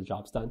 The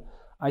job's done.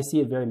 I see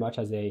it very much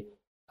as a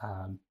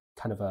kind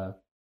of a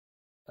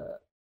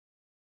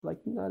I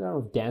don't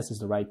know if dance is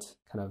the right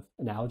kind of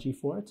analogy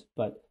for it,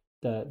 but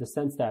the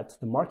sense that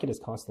the market is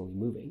constantly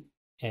moving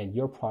and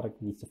your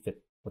product needs to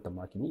fit what the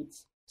market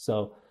needs.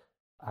 So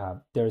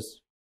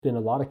there's been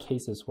a lot of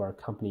cases where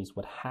companies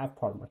would have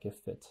product market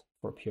fit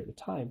for a period of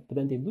time, but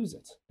then they lose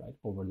it, right,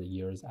 over the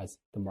years as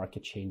the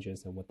market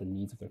changes and what the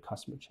needs of their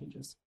customer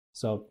changes.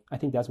 So I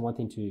think that's one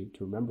thing to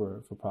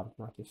remember for product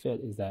market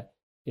fit, is that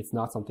it's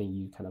not something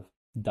you kind of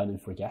done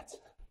and forget,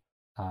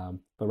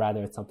 but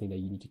rather it's something that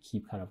you need to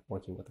keep kind of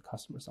working with the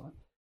customers on.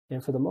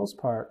 And for the most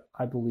part,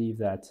 I believe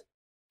that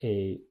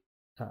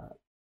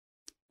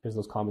there's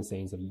those common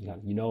sayings of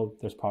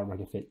there's product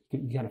market fit.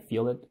 You kind of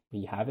feel it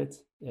when you have it.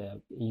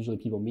 Usually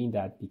people mean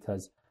that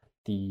because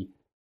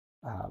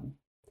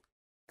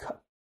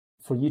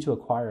for you to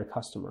acquire a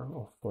customer,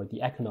 or for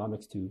the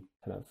economics to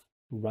kind of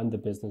run the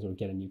business or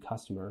get a new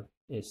customer,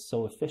 is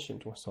so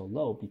efficient or so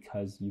low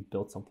because you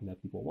built something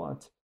that people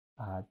want,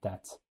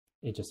 that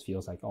it just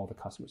feels like all the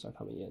customers are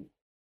coming in.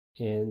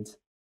 And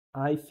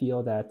I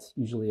feel that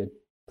usually a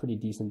pretty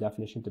decent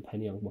definition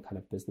depending on what kind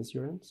of business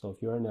you're in. So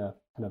if you're in a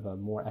kind of a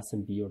more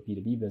SMB or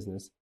B2B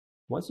business,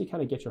 once you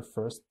kind of get your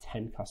first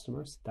 10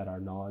 customers that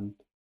are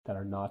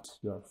not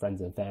your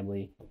friends and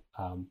family,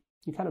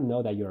 you kind of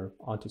know that you're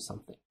onto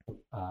something.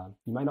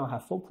 You might not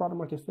have full product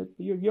market fit,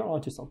 but you're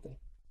onto something.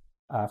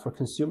 For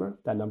consumer,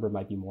 that number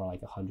might be more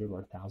like 100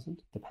 or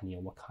 1,000, depending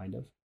on what kind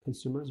of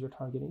consumers you're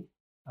targeting.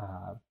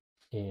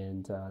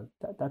 And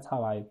that's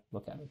how I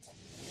look at it.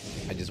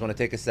 I just want to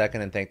take a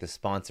second and thank the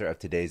sponsor of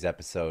today's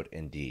episode,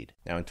 Indeed.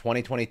 Now in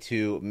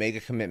 2022, make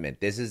a commitment.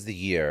 This is the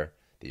year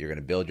that you're going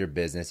to build your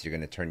business. You're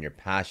going to turn your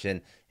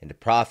passion into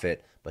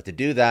profit. But to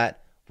do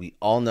that, we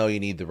all know you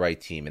need the right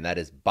team, and that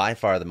is by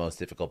far the most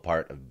difficult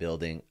part of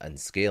building and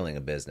scaling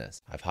a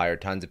business. I've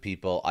hired tons of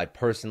people. I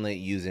personally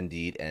use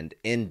Indeed, and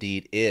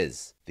Indeed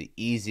is the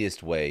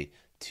easiest way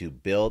to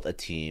build a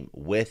team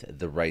with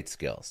the right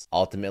skills.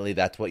 Ultimately,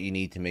 that's what you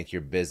need to make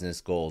your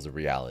business goals a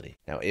reality.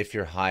 Now, if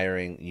you're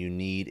hiring, you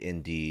need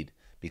Indeed,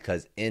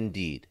 because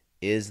Indeed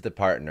is the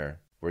partner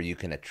where you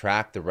can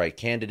attract the right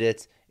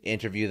candidates,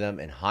 interview them,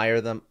 and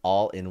hire them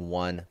all in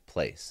one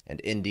place. And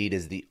Indeed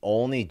is the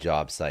only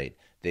job site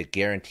that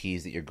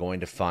guarantees that you're going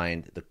to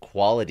find the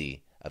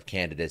quality of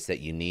candidates that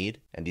you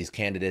need, and these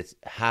candidates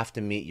have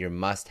to meet your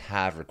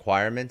must-have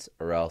requirements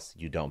or else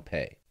you don't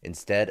pay.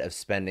 Instead of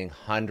spending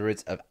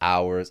hundreds of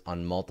hours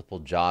on multiple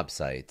job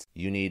sites,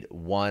 you need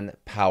one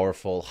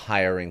powerful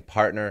hiring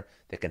partner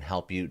that can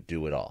help you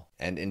do it all.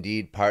 And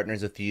Indeed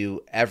partners with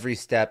you every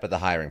step of the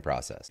hiring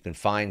process. You can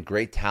find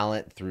great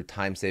talent through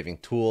time-saving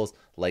tools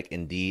like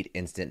Indeed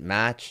Instant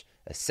Match,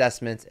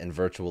 assessments, and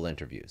virtual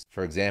interviews.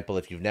 For example,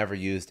 if you've never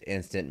used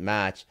Instant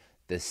Match,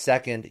 The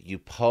second you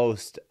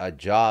post a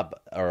job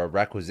or a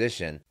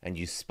requisition and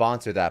you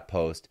sponsor that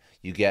post,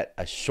 you get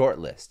a short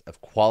list of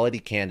quality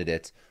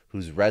candidates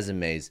whose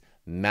resumes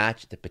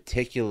match the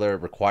particular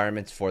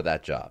requirements for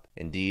that job.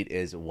 Indeed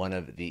is one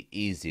of the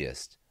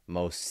easiest,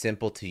 most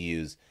simple to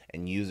use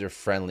and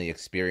user-friendly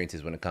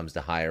experiences when it comes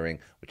to hiring,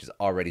 which is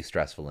already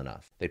stressful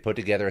enough. They put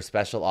together a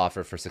special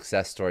offer for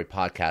Success Story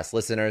podcast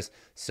listeners.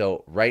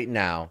 So right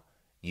now,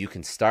 you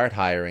can start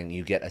hiring.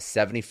 You get a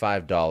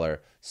 $75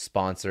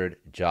 sponsored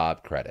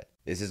job credit.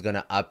 This is going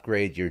to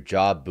upgrade your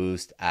job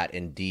boost at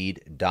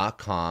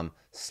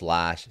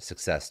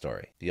Indeed.com/success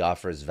story. The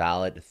offer is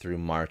valid through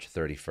March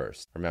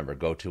 31st. Remember,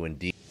 go to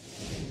Indeed.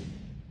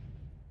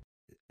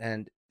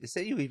 And you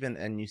say you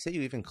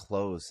even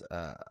close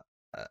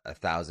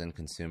 1,000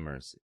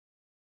 consumers,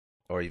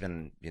 or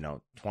even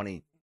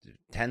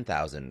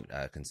 10,000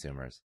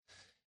 consumers.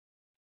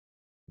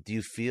 Do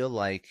you feel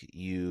like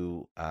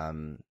you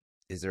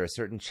is there a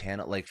certain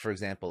channel, like for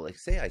example, like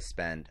say I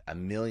spend $1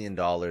 million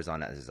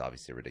on ads? This is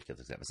obviously a ridiculous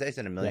example. Say I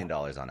spend $1 million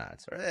on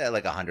ads, or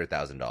like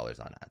 $100,000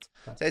 on ads.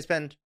 Say I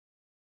spend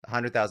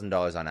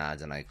 $100,000 on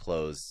ads and I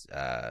close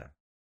 $20,000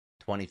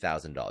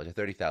 or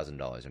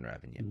 $30,000 in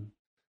revenue.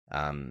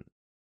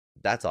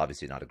 That's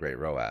obviously not a great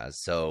ROAS.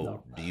 So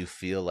no. Do you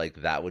feel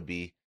like that would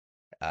be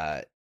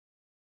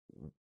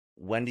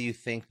when do you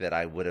think that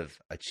I would have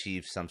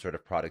achieved some sort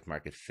of product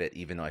market fit,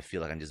 even though I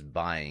feel like I'm just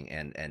buying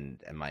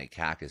and my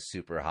CAC is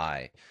super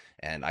high?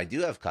 And I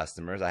do have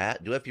customers. I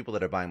do have people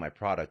that are buying my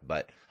product,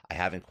 but I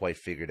haven't quite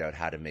figured out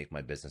how to make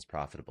my business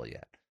profitable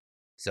yet.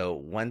 So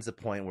when's the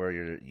point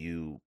where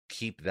you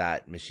keep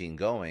that machine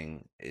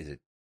going? Is it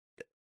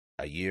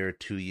a year,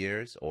 2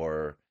 years,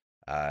 or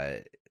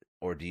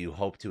do you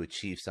hope to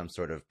achieve some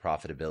sort of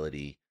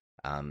profitability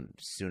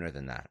sooner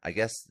than that? I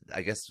guess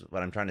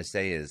what I'm trying to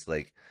say is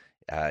like,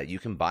 you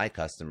can buy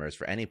customers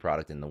for any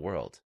product in the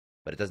world,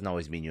 but it doesn't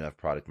always mean you have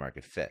product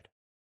market fit.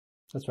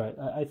 That's right.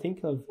 I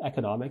think of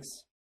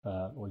economics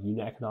or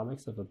unit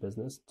economics of a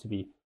business to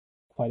be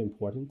quite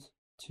important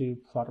to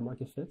product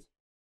market fit.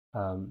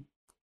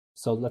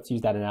 So let's use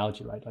that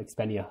analogy, right? Like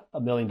spending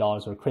 $1 million or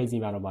a crazy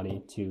amount of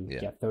money to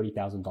get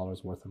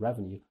 $30,000 worth of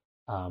revenue.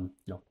 Anyone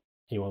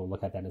will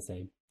look at that and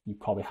say, you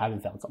probably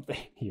haven't found something.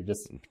 You're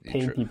just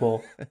paying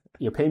people.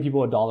 You're paying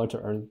people $1 to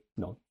earn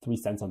 3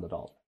 cents on the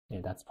dollar,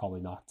 and that's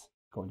probably not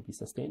going to be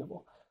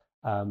sustainable.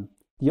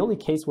 The only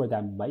case where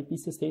that might be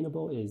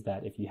sustainable is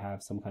that if you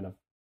have some kind of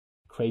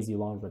crazy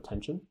long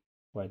retention,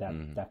 where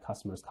that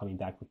customer is coming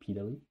back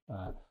repeatedly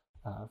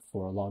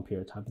for a long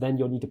period of time. But then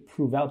you'll need to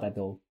prove out that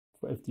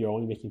if you're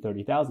only making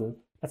 30,000,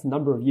 that's a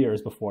number of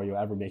years before you'll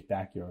ever make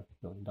back your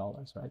 $1 million,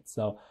 right?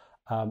 So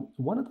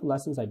one of the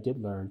lessons I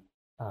did learn,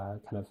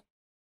 kind of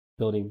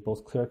building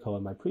both Clearco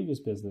and my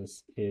previous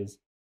business, is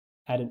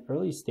at an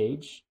early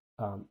stage,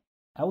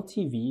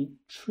 LTV,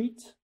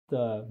 treat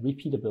the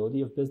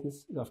repeatability of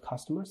business of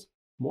customers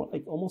more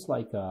like almost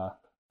like I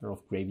don't know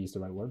if gravy is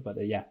the right word, but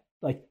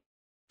like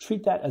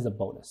treat that as a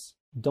bonus.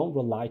 Don't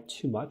rely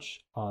too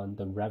much on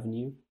the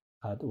revenue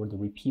or the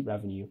repeat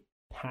revenue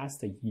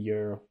past a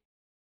year.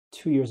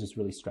 2 years is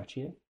really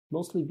stretching it,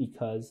 mostly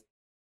because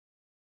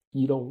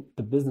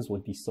the business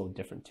would be so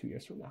different 2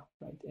 years from now,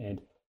 right?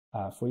 And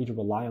for you to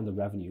rely on the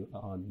revenue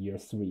on year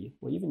 3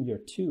 or even year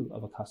 2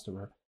 of a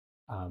customer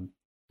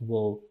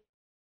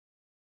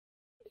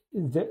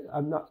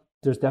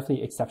there's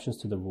definitely exceptions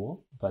to the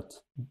rule,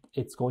 but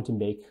it's going to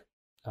make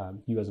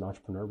you as an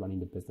entrepreneur running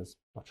the business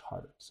much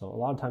harder. So a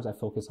lot of times I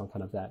focus on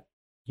kind of that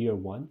year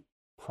 1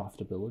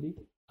 profitability.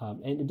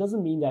 And it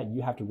doesn't mean that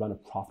you have to run a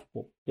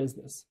profitable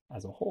business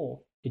as a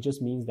whole. It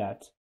just means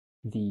that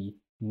the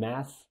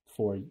math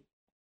for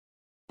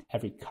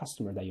every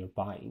customer that you're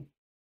buying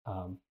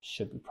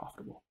should be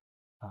profitable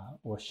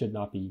or should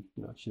not be,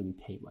 shouldn't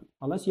be paying money.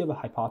 Unless you have a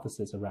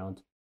hypothesis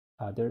around,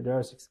 there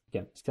are,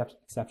 again,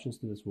 exceptions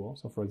to this rule.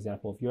 So for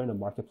example, if you're in a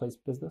marketplace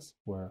business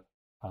where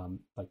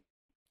like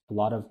a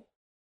lot of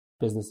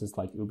businesses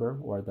like Uber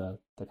or the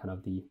kind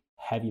of the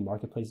heavy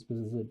marketplace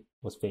business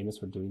was famous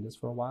for doing this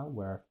for a while,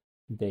 where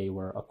they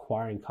were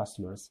acquiring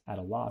customers at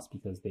a loss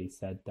because they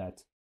said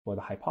that, well,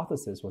 the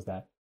hypothesis was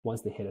that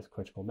once they hit a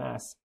critical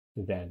mass,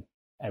 then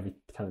every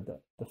kind of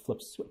the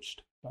flip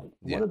switched, right?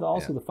 One of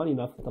the funny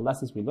enough, the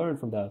lessons we learned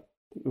from the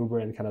Uber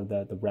and kind of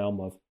the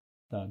realm of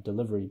the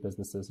delivery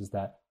businesses is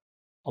that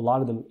a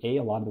lot of them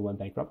went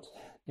bankrupt,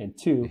 and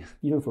 2,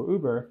 even for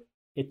Uber,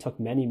 it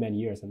took many, many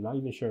years. I'm not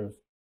even sure if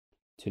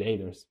today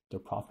they're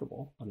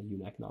profitable on a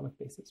unit economic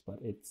basis, but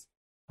it's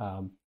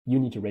you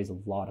need to raise a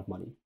lot of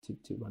money to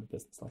run a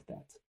business like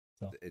that.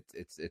 So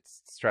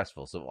it's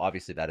stressful. So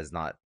obviously that is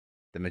not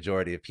the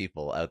majority of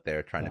people out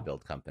there trying to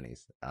build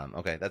companies.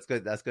 Okay, that's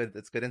good. That's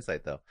good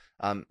insight though.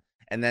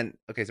 And then,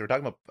 okay, so we're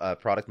talking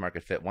about product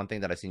market fit. One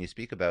thing that I've seen you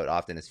speak about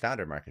often is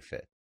founder market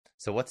fit.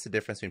 So what's the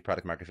difference between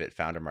product market fit,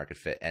 founder market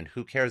fit, and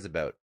who cares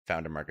about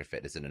founder market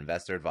fit? Is it an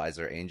investor,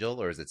 advisor,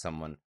 angel, or is it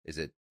someone? Is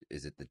it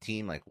the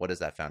team? Like, what is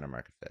that founder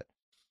market fit?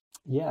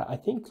 Yeah, I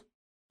think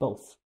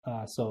both.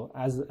 So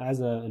as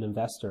an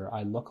investor,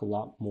 I look a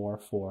lot more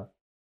for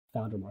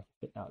founder market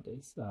fit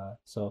nowadays.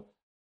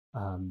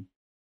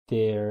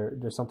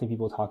 there's something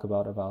people talk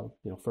about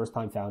first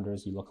time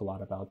founders. You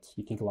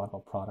think a lot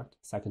about product.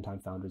 Second time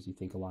founders, you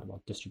think a lot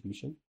about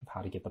distribution of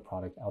how to get the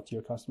product out to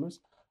your customers.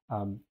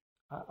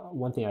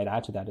 One thing I'd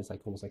add to that is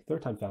like almost like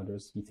third time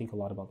founders, you think a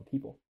lot about the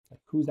people, like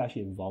who's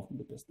actually involved in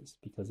the business,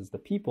 because it's the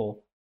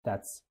people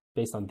that's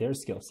based on their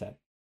skill set.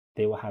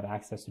 They will have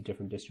access to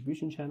different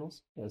distribution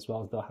channels, as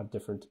well as they'll have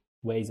different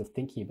ways of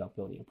thinking about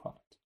building a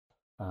product.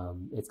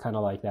 It's kind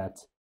of like that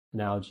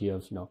analogy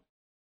of,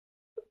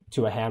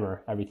 to a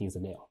hammer, everything's a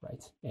nail,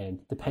 right? And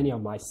depending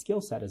on my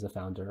skill set as a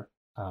founder,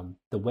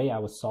 the way I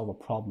would solve a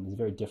problem is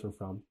very different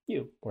from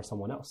you or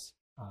someone else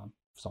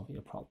solving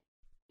a problem.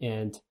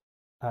 And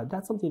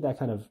that's something that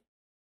kind of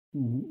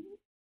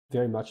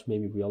very much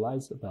made me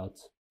realize about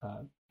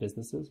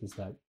businesses, is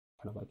that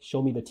kind of like,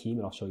 show me the team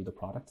and I'll show you the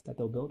product that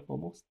they'll build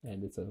almost.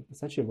 And it's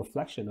essentially a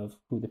reflection of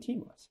who the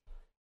team was.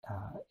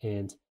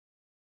 And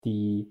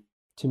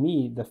to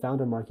me, the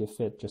founder market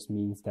fit just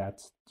means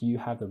that, do you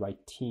have the right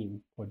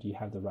team, or do you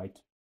have the right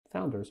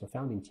founders or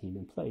founding team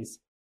in place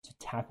to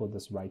tackle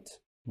this right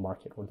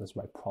market or this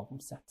right problem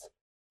set?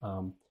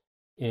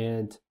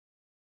 And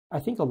I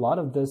think a lot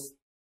of this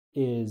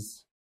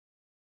is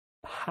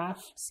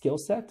half skill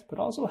set, but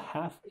also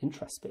half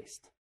interest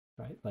based,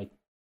 right? Like,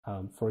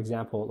 for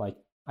example, like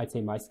I'd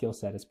say my skill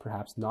set is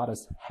perhaps not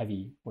as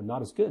heavy or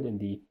not as good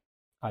in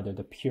either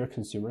the pure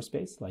consumer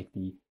space, like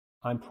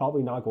I'm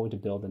probably not going to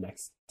build the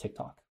next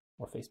TikTok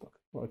or Facebook,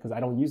 or because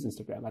I don't use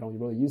Instagram. I don't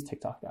really use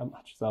TikTok that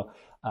much. So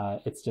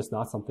it's just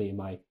not something in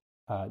my,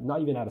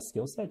 not even out of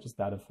skill set, just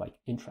out of like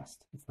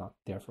interest. It's not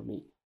there for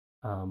me.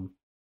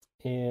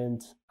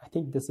 And I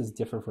think this is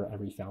different for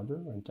every founder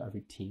and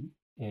every team.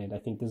 And I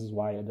think this is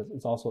why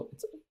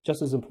it's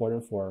just as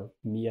important for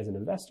me as an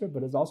investor,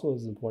 but it's also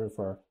as important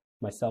for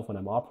myself when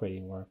I'm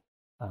operating, or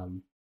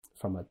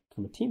from a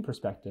team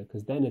perspective,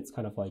 because then it's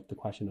kind of like the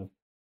question of,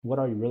 what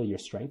are really your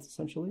strengths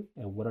essentially,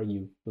 and what are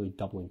you really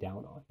doubling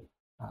down on?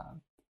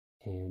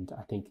 And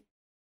I think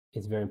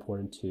it's very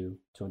important to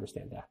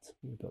understand that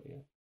when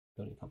you're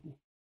building a company.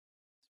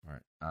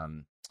 Smart.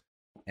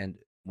 And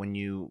when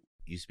you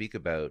speak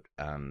about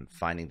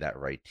finding that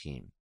right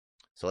team,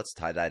 so let's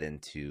tie that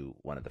into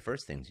one of the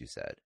first things you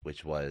said,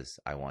 which was,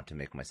 I want to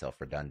make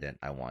myself redundant.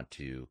 I want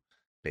to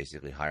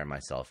basically hire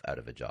myself out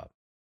of a job.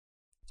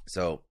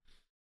 So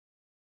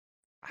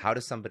how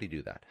does somebody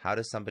do that? How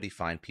does somebody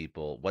find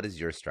people? What is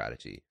your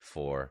strategy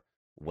for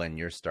when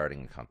you're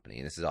starting a company?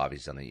 And this is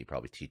obviously something you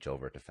probably teach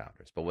over to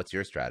founders, but what's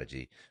your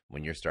strategy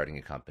when you're starting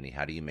a company?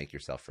 How do you make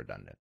yourself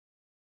redundant?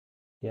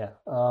 Yeah,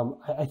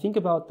 I think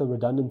about the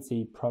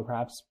redundancy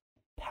perhaps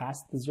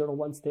past the 0 to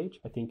 1 stage.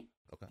 I think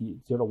the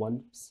 0 to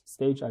 1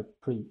 stage,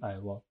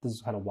 this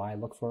is kind of why I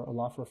look for a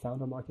lot for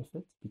founder market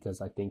fit, because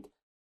I think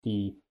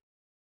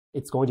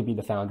it's going to be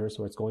the founders,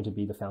 or it's going to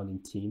be the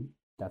founding team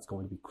that's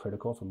going to be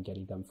critical from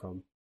getting them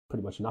from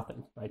pretty much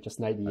nothing, right? Just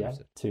an idea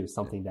Understood. To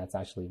something that's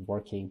actually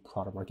working,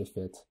 product market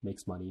fit,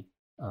 makes money.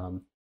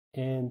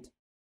 And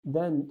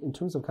then in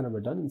terms of kind of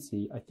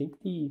redundancy, I think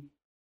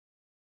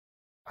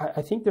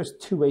there's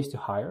two ways to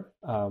hire.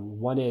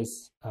 One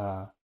is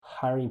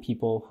hiring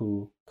people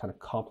who kind of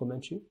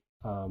complement you.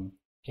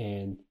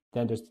 And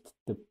then there's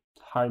the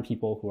hiring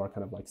people who are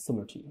kind of like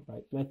similar to you,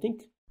 right? And I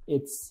think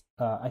it's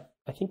I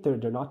think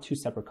they're not two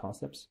separate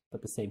concepts,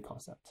 but the same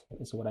concept.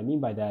 And so what I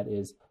mean by that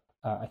is,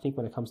 I think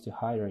when it comes to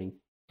hiring,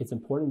 it's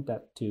important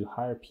that to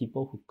hire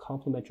people who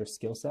complement your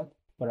skill set,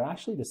 but are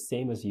actually the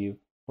same as you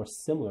or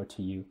similar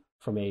to you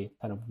from a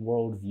kind of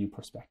worldview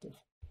perspective.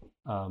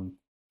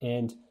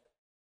 And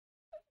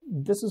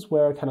this is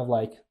where kind of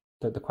like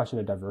the question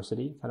of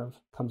diversity kind of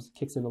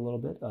kicks in a little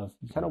bit. Of,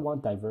 you kind of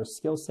want diverse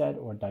skill set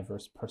or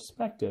diverse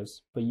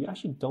perspectives, but you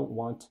actually don't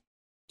want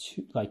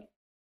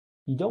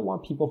you don't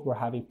want people who are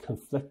having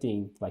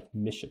conflicting like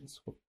missions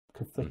or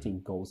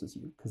conflicting goals as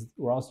you, because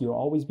or else you'll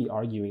always be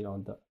arguing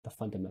on the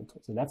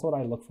fundamentals. And that's what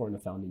I look for in a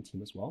founding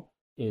team as well,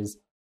 is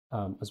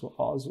as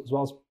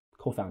well as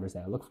co-founders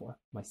that I look for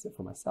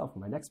myself, for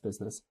my next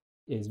business,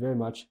 is very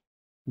much,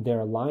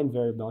 they're aligned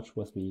very much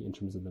with me in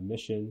terms of the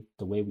mission,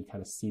 the way we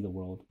kind of see the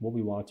world, what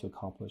we want to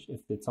accomplish.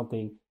 If it's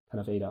something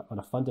kind of on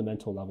a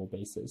fundamental level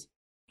basis,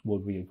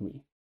 would we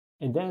agree?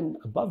 And then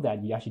above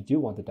that, you actually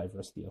do want the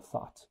diversity of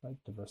thought, right?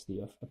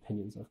 Diversity of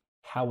opinions of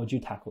how would you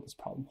tackle this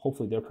problem?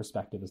 Hopefully their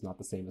perspective is not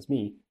the same as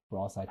me, or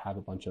else I'd have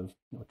a bunch of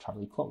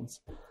Charlie clones.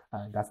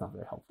 That's not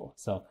very helpful.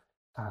 So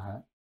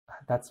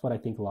that's what I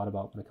think a lot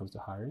about when it comes to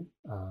hiring.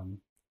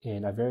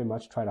 And I very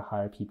much try to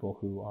hire people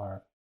who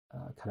are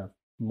kind of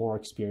more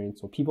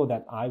experienced, or people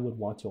that I would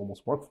want to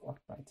almost work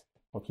for, right?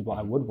 Or people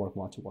I would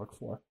want to work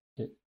for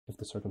if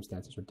the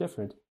circumstances were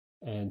different,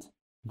 and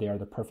they are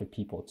the perfect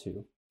people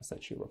to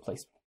essentially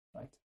replace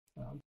me, right?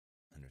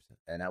 Understood.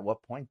 And at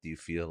what point do you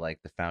feel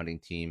like the founding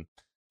team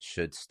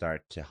should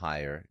start to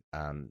hire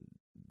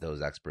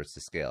those experts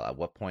to scale? At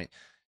what point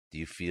do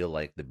you feel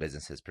like the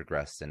business has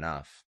progressed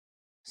enough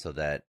so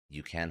that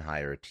you can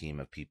hire a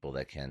team of people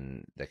that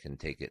can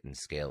take it and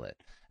scale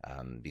it?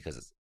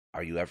 Because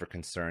are you ever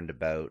concerned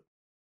about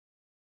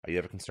Are you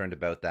ever concerned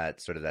about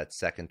that sort of that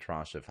second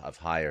tranche of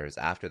hires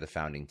after the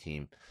founding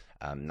team,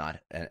 not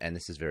and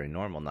this is very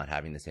normal, not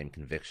having the same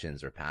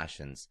convictions or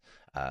passions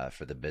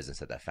for the business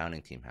that that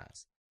founding team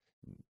has?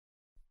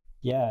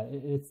 Yeah,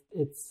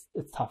 it's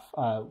tough.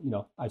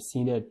 I've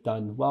seen it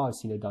done well. I've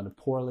seen it done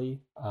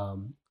poorly.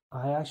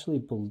 I actually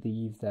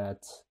believe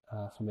that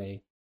from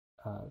a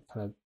kind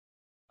of,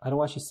 I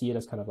don't actually see it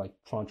as kind of like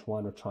tranche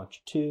one or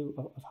tranche two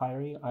of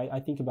hiring. I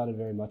think about it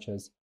very much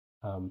as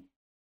um,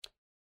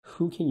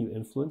 who can you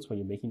influence when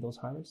you're making those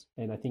hires?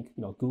 And I think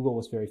Google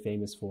was very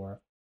famous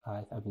for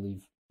I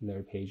believe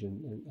Larry Page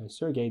and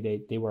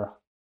Sergey, they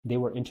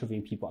were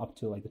interviewing people up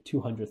to like the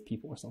 200th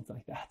people or something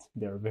like that.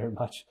 They were very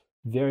much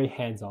very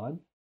hands on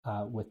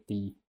with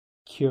the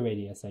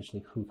curating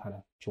essentially who kind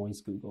of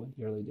joins Google in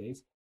the early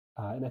days.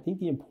 And I think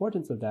the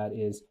importance of that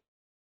is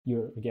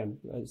you're again,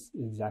 as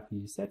exactly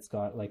you said,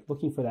 Scott, like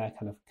looking for that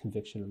kind of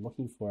conviction and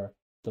looking for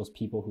those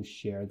people who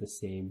share the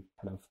same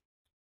kind of,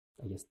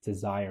 I guess,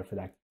 desire for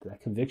that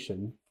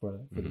conviction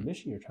for the Mm-hmm.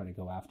 mission you're trying to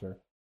go after.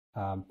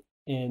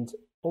 And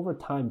over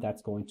time,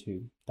 that's going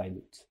to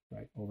dilute,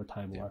 right? Over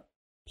time, Yeah. where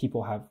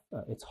people have,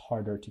 it's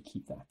harder to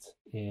keep that.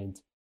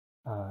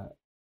 Uh,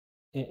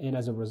 and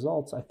as a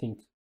result, I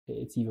think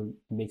it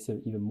makes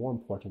it even more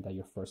important that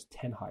your first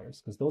 10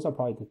 hires, because those are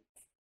probably the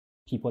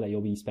people that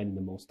you'll be spending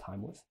the most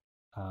time with.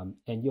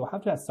 And you'll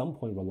have to at some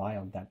point rely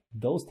on that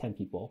those 10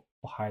 people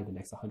will hire the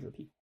next 100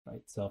 people,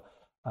 right? So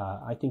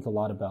I think a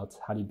lot about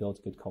how do you build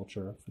good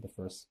culture for the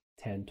first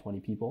 10, 20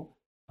 people,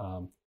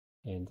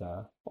 and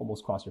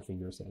almost cross your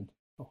fingers and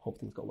hope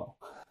things go well.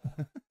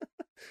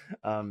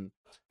 um,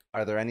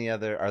 are there any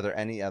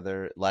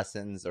other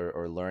lessons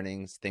or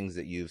learnings, things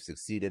that you've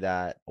succeeded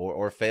at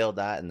or failed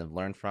at and have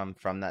learned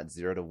from that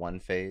 0 to 1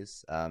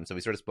 phase? So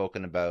we sort of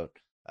spoken about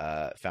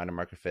founder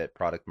market fit,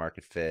 product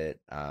market fit,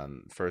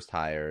 first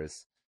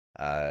hires.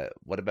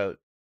 What about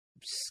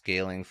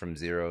scaling from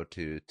 0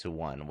 to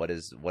 1? What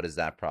does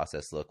that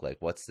process look like?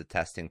 What's the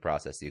testing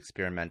process, the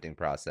experimenting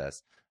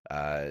process,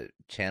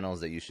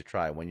 channels that you should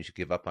try, when you should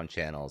give up on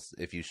channels,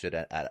 if you should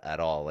at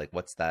all? Like,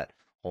 what's that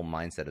whole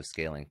mindset of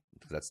scaling?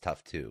 Because that's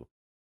tough too.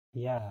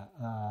 Yeah,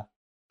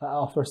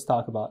 I'll first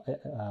talk about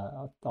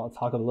I'll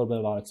talk a little bit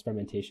about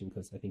experimentation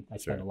because I think I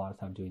spent a Sure. lot of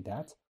time doing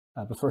that.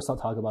 But first, I'll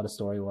talk about a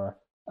story where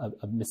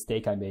a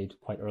mistake I made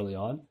quite early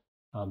on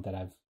that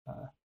I've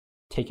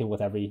taken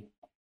with every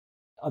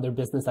other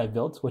business I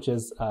built, which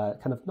is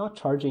kind of not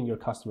charging your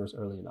customers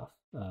early enough,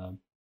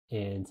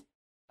 and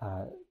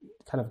uh,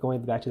 kind of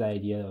going back to that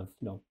idea of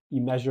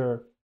you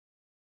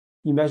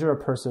measure a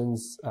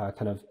person's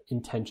kind of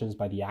intentions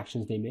by the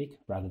actions they make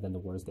rather than the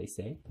words they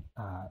say,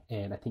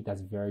 and I think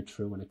that's very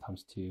true when it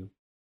comes to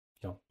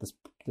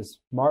this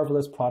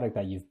marvelous product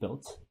that you've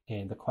built,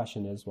 and the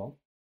question is, well,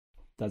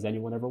 does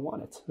anyone ever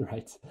want it,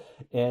 right?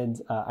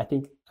 And I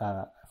think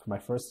for my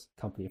first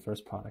company,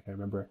 first product, I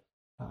remember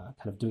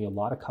kind of doing a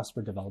lot of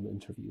customer development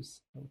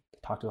interviews. I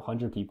talked to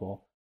 100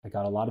 people. I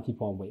got a lot of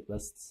people on wait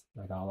lists.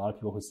 I got a lot of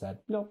people who said,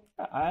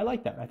 I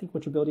like that. I think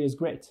what you're building is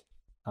great.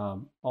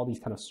 All these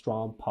kind of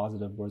strong,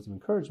 positive words of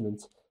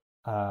encouragement.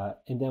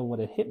 And then what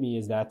it hit me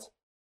is that,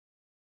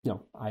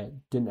 I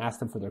didn't ask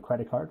them for their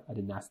credit card. I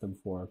didn't ask them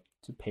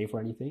to pay for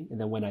anything. And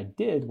then when I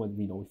did, when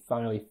we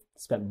finally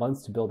spent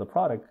months to build a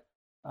product,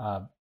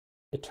 uh,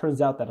 it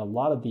turns out that a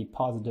lot of the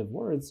positive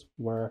words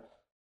were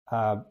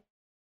uh,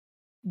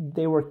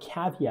 they were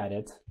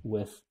caveated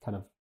with kind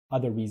of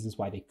other reasons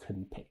why they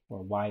couldn't pay,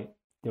 or why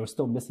they were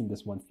still missing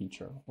this one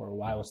feature, or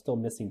why I was still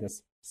missing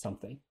this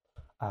something,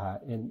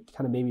 and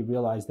kind of made me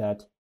realize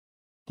that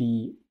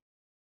the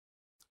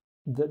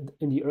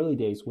in the early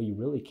days, what you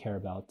really care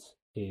about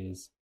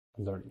is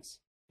learnings.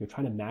 You're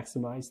trying to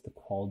maximize the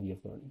quality of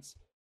learnings,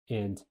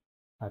 and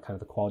kind of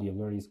the quality of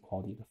learnings, the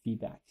quality of the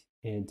feedback,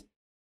 and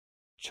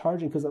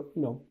charging. Because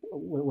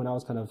when I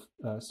was kind of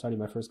starting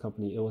my first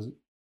company,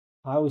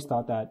 I always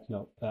thought that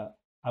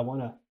I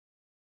want to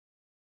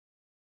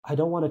I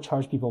don't want to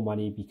charge people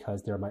money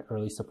because they're my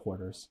early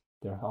supporters.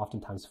 They're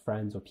oftentimes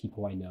friends or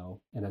people I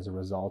know, and as a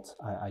result,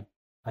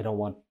 I don't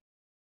want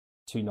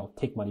to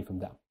take money from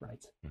them,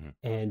 right? Hmm.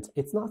 And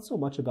it's not so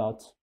much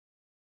about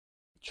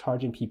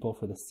charging people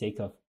for the sake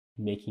of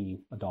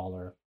making a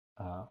dollar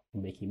or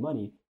making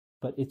money,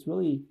 but it's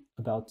really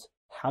about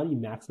how do you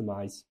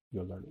maximize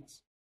your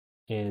learnings.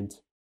 And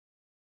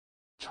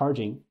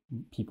charging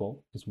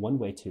people is one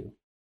way to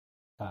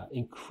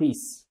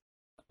increase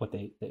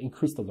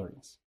increase the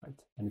learnings, right?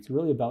 And it's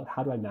really about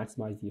how do I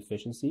maximize the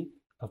efficiency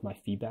of my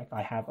feedback.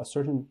 I have a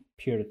certain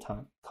period of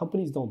time.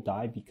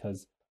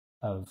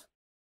 Of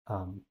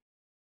um,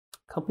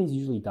 Companies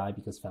usually die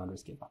because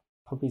founders give up.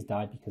 Companies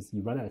die because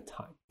you run out of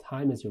time.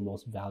 Time is your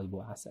most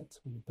valuable asset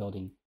when you're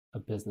building a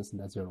business in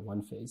that 0 to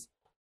 1 phase.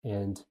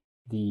 And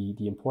the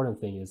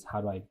important thing is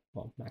how do I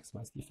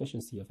maximize the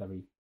efficiency of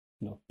every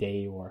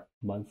day or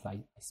month I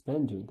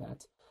spend doing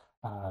that.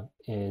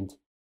 And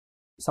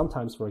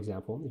sometimes, for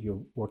example, if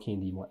you're working in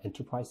the more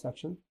enterprise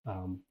section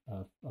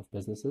of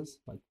businesses,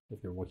 like if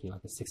you're working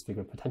like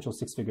a potential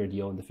six-figure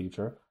deal in the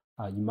future,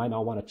 You might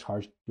not want to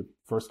charge your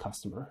first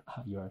customer,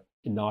 your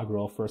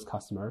inaugural first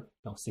customer,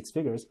 6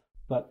 figures,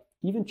 but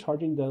even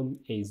charging them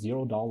a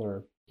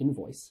 $0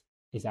 invoice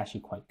is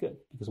actually quite good,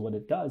 because what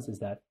it does is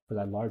that for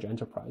that large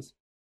enterprise,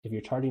 if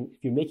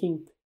you're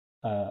making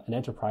an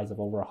enterprise of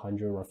over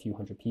 100 or a few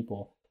hundred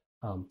people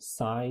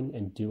sign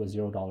and do a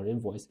 $0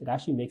 invoice, it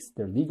actually makes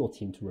their legal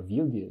team to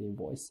review the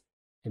invoice.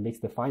 It makes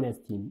the finance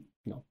team,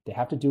 they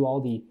have to do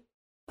all the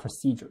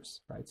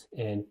procedures, right?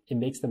 And it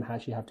makes them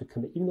actually have to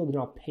commit, even though they're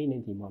not paying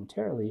anything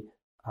monetarily,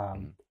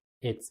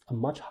 it's a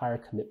much higher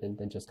commitment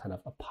than just kind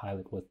of a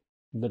pilot with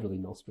literally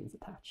no strings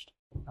attached.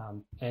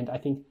 And I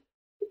think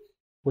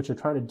what you're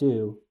trying to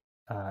do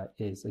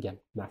is, again,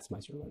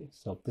 maximize your learning.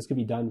 So this could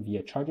be done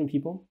via charging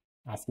people,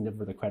 asking them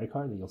for the credit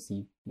card, and you'll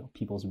see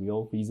people's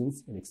real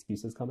reasons and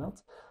excuses come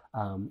out.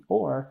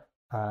 Or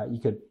you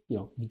could,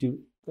 you do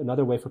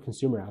another way for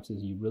consumer apps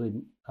is you really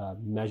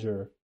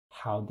measure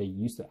how they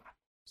use the app.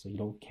 So you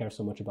don't care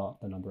so much about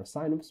the number of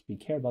signups, but you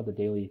care about the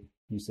daily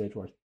usage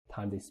or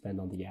time they spend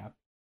on the app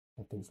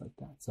and things like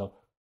that. So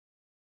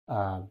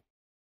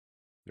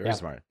very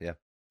smart. Yeah.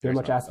 Very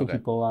much asking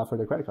people for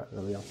their credit card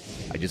early on.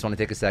 I just want to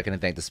take a second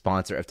and thank the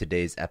sponsor of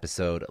today's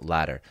episode,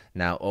 Ladder.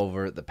 Now,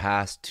 over the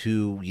past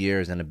 2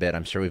 years and a bit,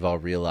 I'm sure we've all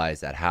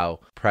realized that how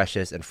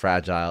precious and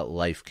fragile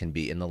life can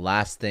be. And the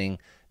last thing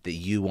that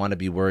you want to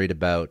be worried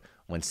about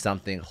when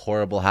something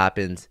horrible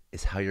happens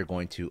is how you're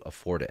going to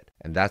afford it.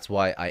 And that's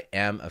why I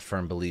am a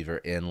firm believer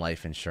in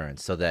life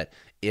insurance, so that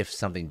if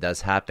something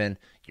does happen,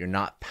 you're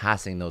not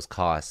passing those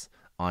costs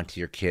onto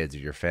your kids or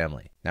your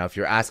family. Now, if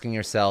you're asking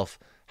yourself,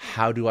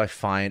 how do I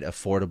find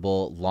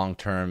affordable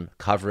long-term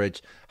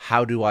coverage?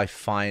 How do I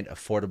find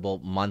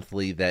affordable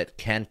monthly that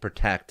can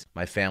protect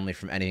my family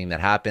from anything that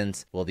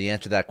happens? Well, the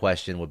answer to that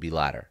question would be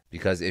Ladder.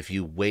 Because if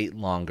you wait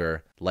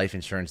longer, life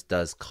insurance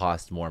does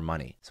cost more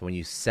money. So when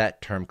you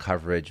set term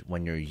coverage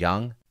when you're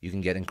young, you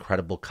can get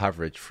incredible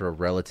coverage for a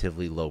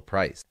relatively low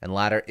price. And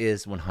Ladder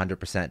is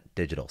 100%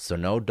 digital. So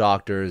no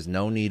doctors,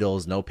 no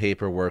needles, no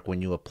paperwork.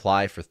 When you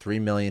apply for $3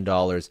 million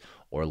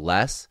or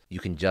less, you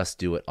can just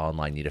do it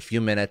online. You need a few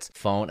minutes,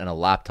 phone, and a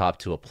laptop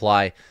to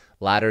apply.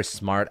 Ladder's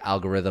smart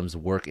algorithms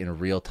work in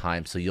real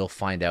time, so you'll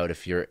find out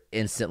if you're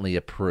instantly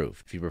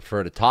approved. If you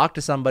prefer to talk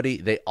to somebody,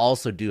 they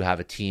also do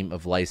have a team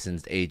of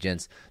licensed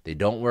agents. They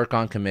don't work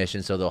on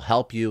commission, so they'll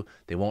help you.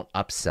 They won't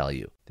upsell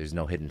you. There's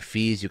no hidden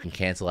fees. You can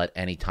cancel at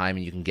any time,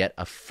 and you can get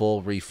a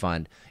full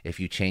refund if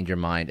you change your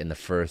mind in the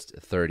first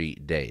 30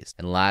 days.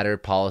 And Ladder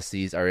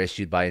policies are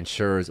issued by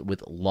insurers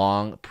with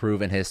long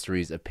proven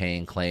histories of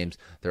paying claims.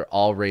 They're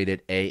all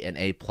rated A and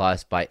A+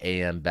 by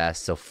AM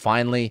Best. So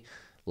finally,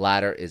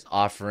 Ladder is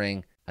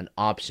offering an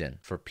option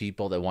for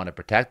people that want to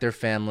protect their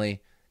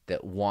family,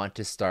 that want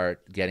to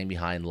start getting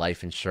behind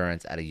life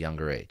insurance at a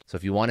younger age. So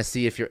if you want to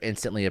see if you're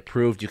instantly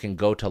approved, you can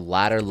go to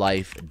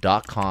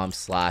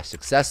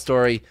ladderlife.com/success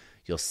story.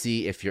 You'll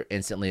see if you're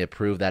instantly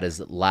approved. That is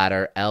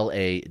Ladder,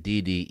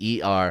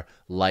 LADDER,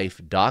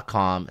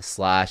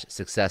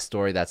 life.com/success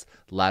story. That's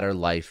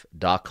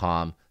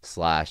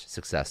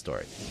ladderlife.com/success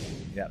story.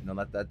 Yeah, no,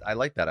 that I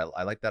like that.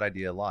 I like that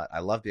idea a lot. I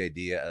love the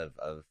idea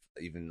of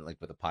even like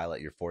with a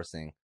pilot, you're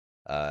forcing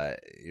the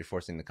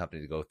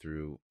company to go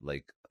through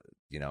like,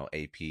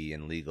 AP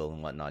and legal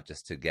and whatnot,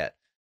 just to get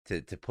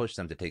to push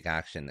them to take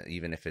action,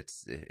 even if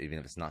it's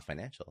not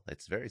financial.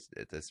 It's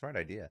a smart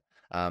idea.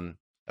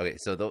 Okay,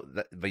 so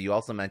but you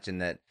also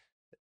mentioned that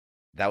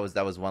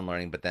was one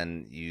learning, but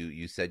then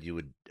you said you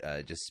would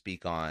just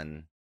speak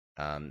on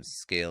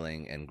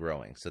scaling and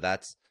growing. So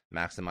that's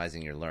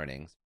maximizing your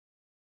learnings,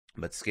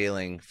 but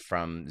scaling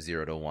from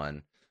 0 to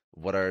 1.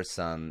 What are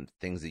some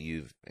things that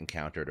you've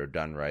encountered or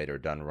done right or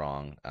done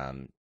wrong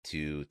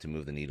to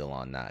move the needle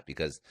on that?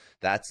 Because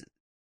that's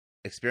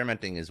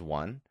experimenting is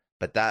one,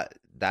 but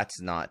that's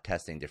not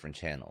testing different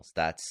channels.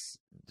 That's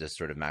just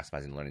sort of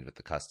maximizing learning with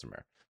the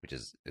customer, which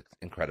is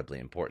incredibly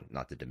important,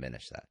 not to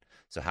diminish that.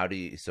 So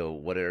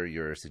what are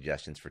your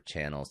suggestions for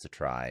channels to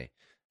try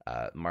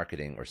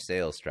marketing or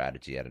sales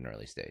strategy at an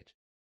early stage?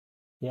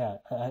 Yeah,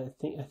 I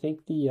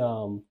think the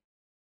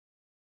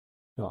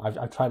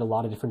I've tried a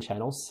lot of different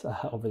channels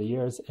over the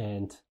years,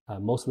 and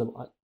most of them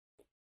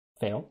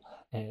fail,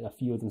 and a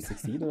few of them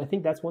succeed. And I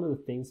think that's one of the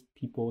things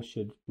people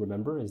should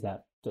remember, is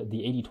that the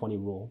 80-20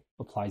 rule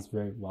applies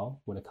very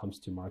well when it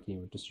comes to marketing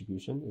or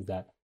distribution, is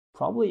that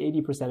probably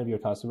 80% of your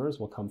customers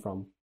will come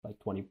from like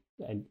 20,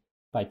 and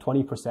by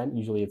 20%,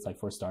 usually it's like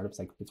for startups,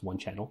 like it's one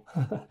channel.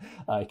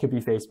 It could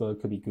be Facebook,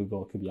 it could be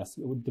Google, it could be us,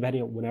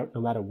 depending on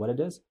no matter what it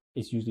is,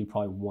 it's usually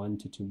probably 1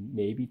 to 2,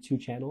 maybe 2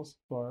 channels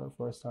for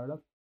a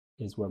startup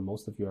is where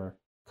most of your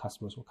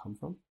customers will come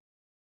from.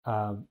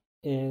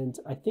 And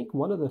I think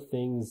one of the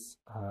things,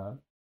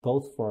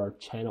 both for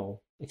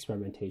channel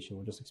experimentation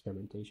or just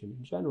experimentation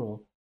in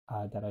general,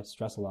 that I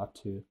stress a lot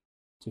to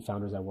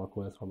founders I work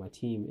with or my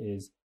team,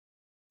 is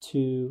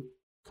to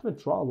kind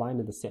of draw a line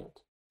in the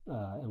sand.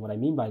 And what I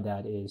mean by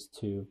that is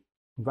to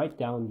write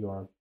down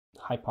your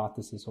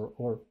hypothesis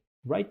or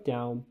write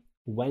down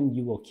when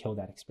you will kill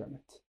that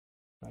experiment,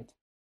 right?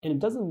 And it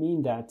doesn't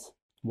mean that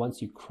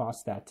once you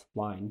cross that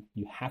line,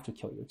 you have to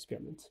kill your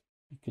experiment.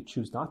 you could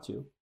choose not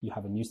to. You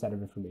have a new set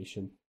of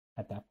information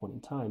at that point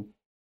in time.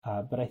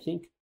 But I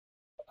think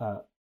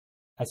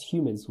as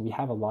humans, we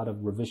have a lot of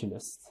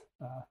revisionists.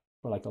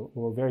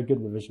 We're very good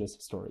revisionist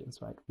historians,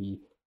 right?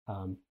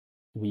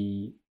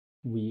 We're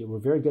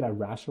very good at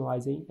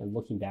rationalizing and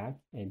looking back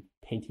and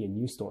painting a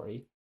new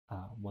story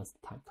once the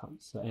time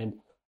comes. And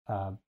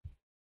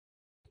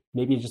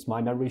maybe it's just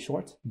my memory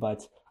short,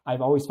 but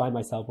I've always find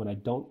myself when I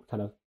don't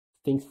kind of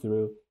think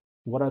through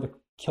what are the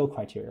kill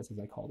criteria, as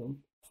I call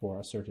them, for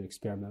a certain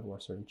experiment or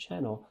a certain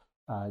channel,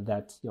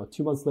 that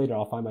 2 months later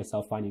I'll find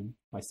myself finding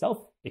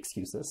myself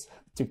excuses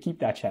to keep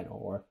that channel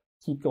or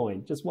keep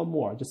going. Just one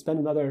more, just spend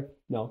another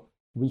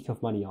week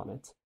of money on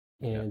it.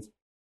 And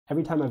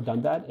every time I've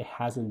done that, it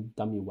hasn't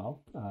done me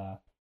well.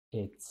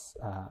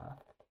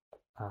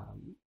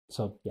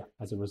 So yeah,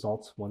 as a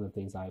result, one of the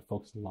things I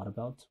focus a lot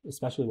about,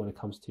 especially when it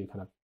comes to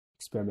kind of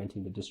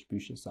experimenting the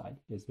distribution side,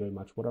 is very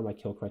much what are my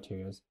kill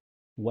criteria?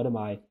 What am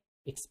I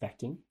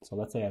expecting? So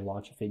let's say I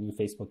launch a new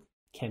Facebook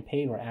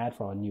campaign or ad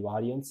for a new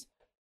audience.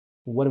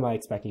 What am I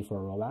expecting for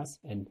a ROAS,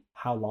 and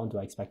how long do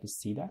I expect to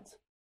see that?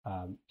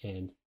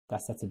 And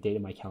that sets a date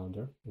in my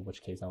calendar, in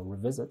which case I'll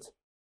revisit.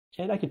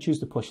 And I could choose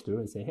to push through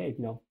and say, hey,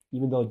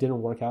 even though it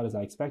didn't work out as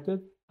I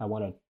expected, I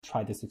want to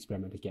try this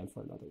experiment again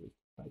for another week,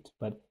 right?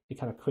 But it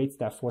kind of creates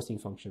that forcing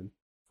function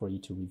for you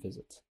to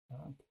revisit.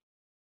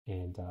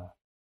 And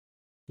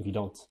if you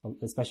don't,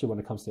 especially when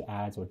it comes to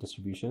ads or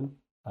distribution,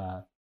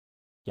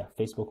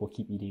 Facebook will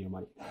keep eating your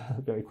money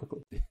very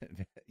quickly.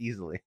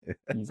 Easily.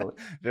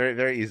 Very,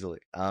 very easily.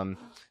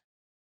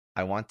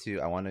 I want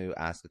to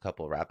ask a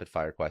couple of rapid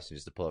fire questions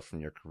just to pull up from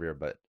your career,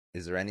 but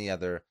is there any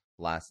other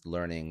last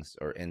learnings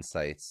or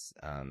insights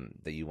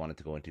that you wanted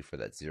to go into for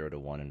that 0 to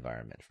 1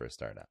 environment for a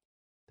startup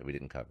that we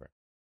didn't cover?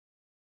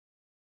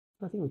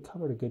 I think we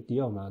covered a good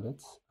deal around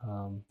it.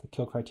 The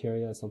kill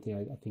criteria is something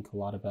I think a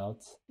lot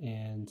about.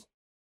 And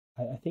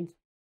I think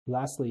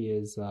lastly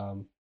is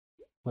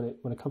when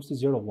it comes to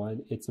 0 to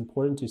 1, it's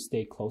important to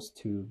stay close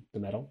to the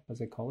metal,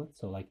 as I call it.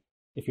 So like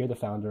if you're the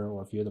founder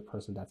or if you're the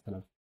person that's kind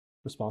of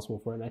responsible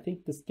for it, and I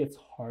think this gets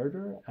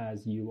harder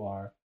as you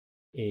are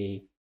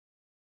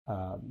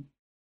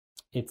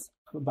it's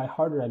by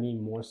harder I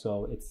mean more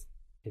so it's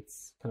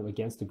kind of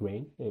against the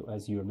grain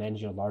as you're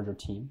managing a larger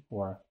team,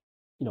 or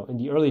in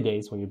the early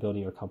days when you're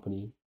building your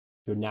company,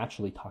 you're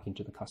naturally talking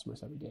to the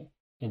customers every day.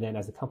 And then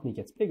as the company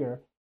gets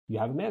bigger, you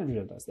have a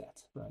manager that does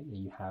that, right?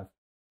 And you have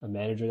a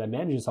manager that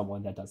manages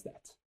someone that does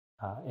that.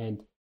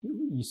 And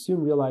you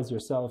soon realize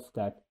yourself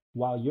that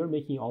while you're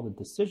making all the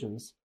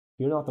decisions,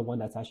 you're not the one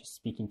that's actually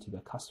speaking to the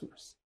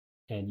customers.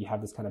 And you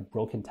have this kind of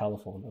broken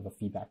telephone of a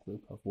feedback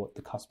loop of what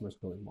the customers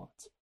really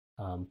want.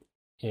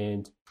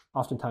 And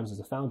oftentimes as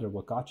a founder,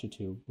 what got you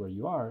to where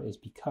you are is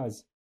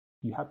because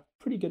you have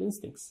pretty good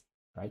instincts,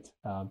 right?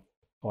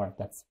 Or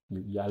that's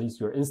at least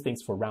your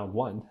instincts for round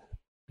one.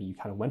 You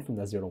kind of went from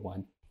that 0 to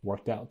 1,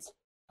 worked out.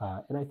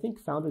 And I think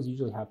founders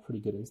usually have pretty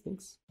good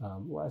instincts,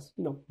 whereas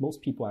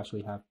most people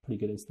actually have pretty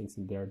good instincts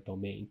in their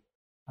domain.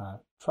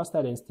 Trust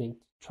that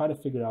instinct. Try to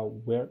figure out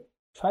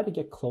try to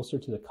get closer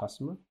to the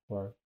customer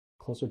or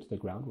closer to the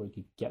ground where you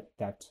could get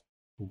that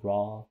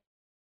raw,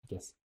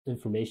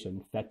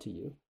 information fed to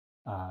you.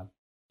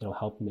 It'll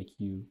help make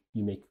you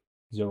make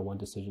 0 to 1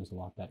 decisions a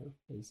lot better,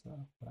 is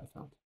what I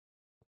found.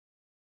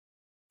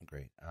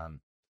 Great.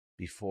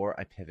 Before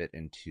I pivot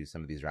into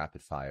some of these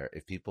rapid fire,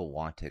 if people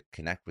want to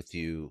connect with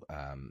you,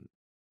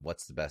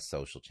 what's the best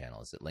social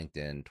channel? Is it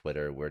LinkedIn,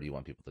 Twitter? Where do you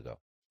want people to go?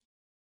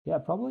 Yeah,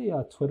 probably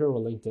Twitter or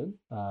LinkedIn.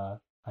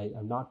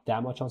 I'm not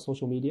that much on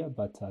social media,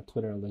 but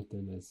Twitter and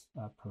LinkedIn is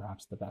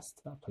perhaps the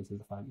best places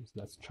to find me. So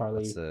that's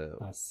Charlie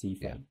C.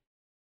 Feng. Yeah.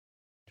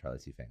 Charlie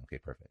C. Feng. Okay,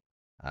 perfect.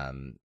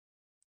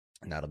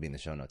 And that'll be in the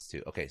show notes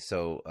too. Okay,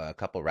 so a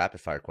couple rapid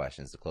fire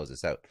questions to close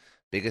this out.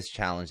 Biggest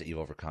challenge that you've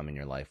overcome in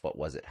your life? What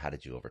was it? How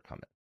did you overcome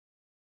it?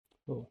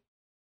 Oh.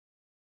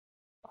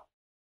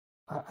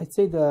 I'd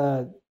say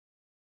the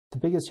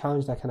biggest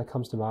challenge that kind of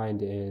comes to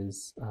mind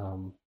is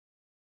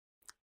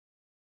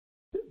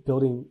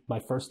building my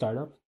first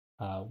startup,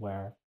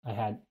 where I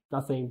had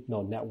nothing,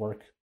 no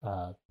network,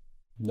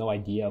 no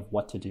idea of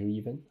what to do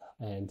even,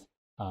 and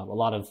a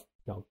lot of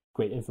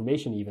great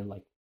information, even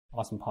like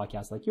awesome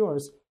podcasts like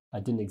yours,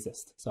 didn't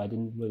exist. So I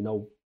didn't really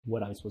know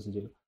what I was supposed to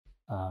do.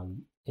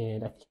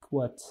 And I think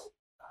what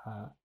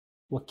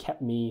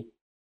kept me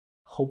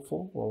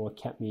hopeful, or what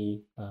kept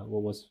me,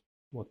 what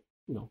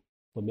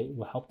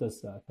helped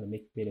us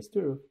made us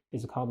through,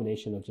 is a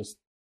combination of just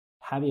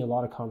having a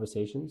lot of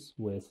conversations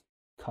with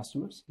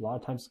customers. A lot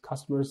of times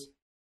customers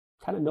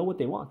kind of know what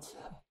they want.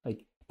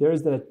 Like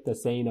there's the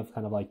saying of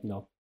kind of like,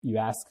 you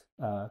ask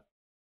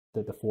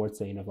the Ford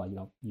saying of like,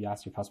 you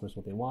ask your customers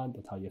what they want,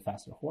 they'll tell you a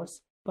faster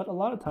horse. But a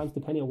lot of times,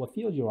 depending on what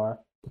field you are,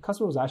 the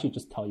customers actually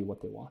just tell you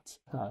what they want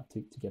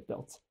to get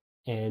built.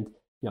 And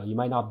you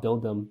might not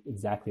build them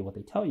exactly what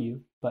they tell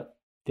you, but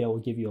they will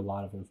give you a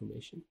lot of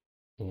information.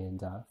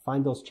 And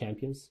find those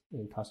champions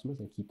and customers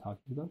and keep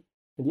talking to them.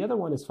 And the other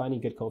one is finding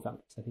good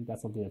co-founders. I think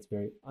that's something that's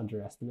very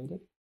underestimated.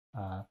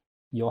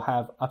 You'll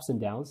have ups and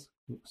downs.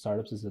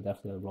 Startups is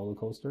definitely a roller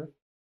coaster.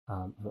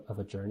 of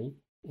a journey.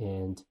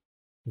 And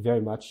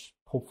very much,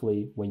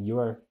 hopefully, when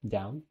you're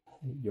down,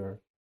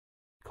 your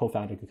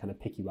co-founder can kind of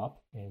pick you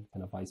up and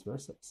kind of vice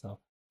versa. So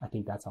I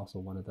think that's also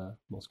one of the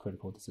most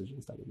critical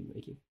decisions that you'll be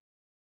making.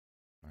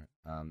 All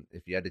right.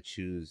 If you had to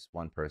choose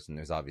one person,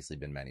 there's obviously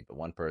been many, but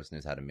one person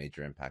who's had a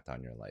major impact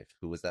on your life,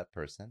 who was that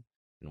person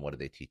and what did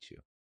they teach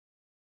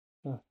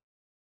you?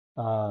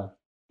 Uh,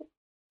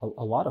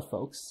 a lot of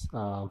folks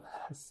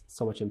has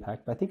so much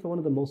impact. But I think one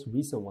of the most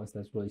recent ones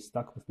that's really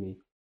stuck with me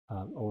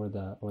over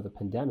the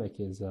pandemic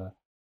is a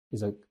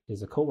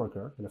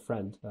coworker and a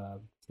friend.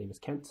 His name is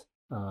Kent.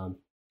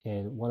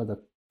 And one of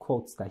the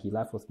quotes that he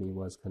left with me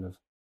was kind of,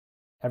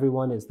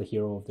 everyone is the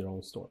hero of their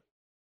own story.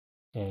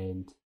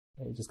 And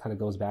it just kind of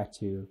goes back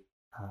to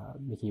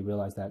making you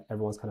realize that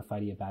everyone's kind of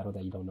fighting a battle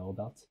that you don't know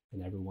about,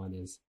 and everyone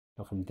is,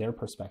 from their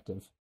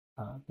perspective,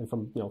 and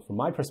from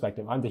my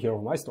perspective, I'm the hero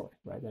of my story,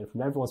 right? And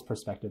from everyone's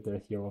perspective, they're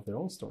the hero of their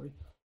own story.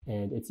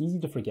 And it's easy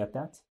to forget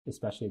that,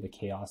 especially the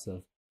chaos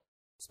of,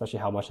 especially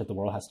how much that the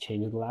world has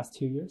changed in the last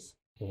 2 years.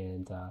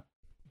 And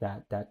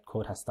that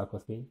quote has stuck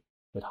with me,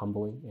 a bit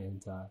humbling,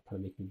 and kind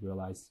of make me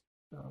realize,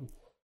 kind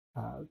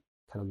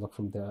of look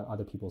from the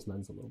other people's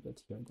lens a little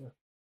bit here and there.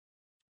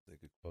 That's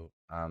a good quote.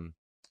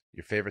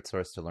 Your favorite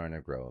source to learn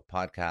or grow: a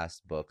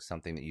podcast, book,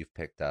 something that you've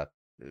picked up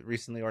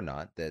recently or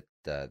not that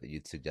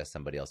you'd suggest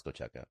somebody else go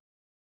check out?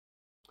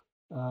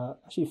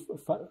 Actually,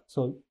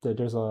 so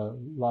there's a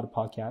lot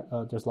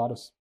of there's a lot of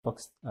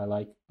books I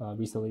like.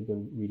 Recently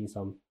been reading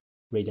some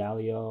Ray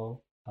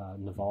Dalio.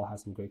 Naval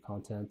has some great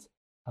content.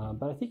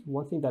 But I think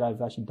one thing that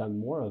I've actually done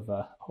more of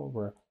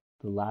over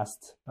the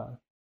last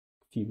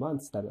few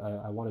months that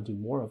I want to do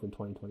more of in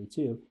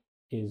 2022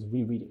 is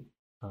rereading.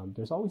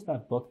 There's always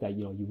that book that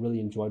you really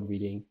enjoyed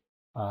reading,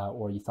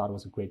 or you thought it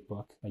was a great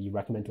book that you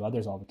recommend to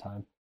others all the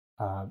time.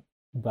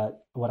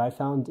 But what I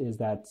found is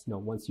that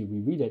once you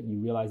reread it, you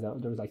realize that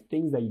there's like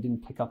things that you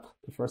didn't pick up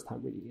the first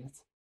time reading it,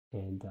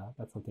 and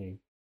that's something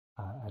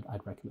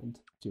I'd recommend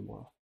do more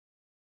of.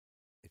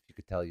 If you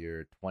could tell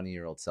your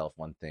 20-year-old self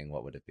one thing,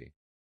 what would it be?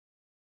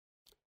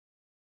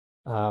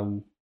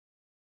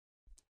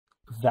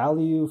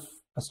 Value,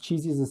 as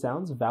cheesy as it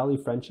sounds, value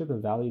friendship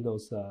and value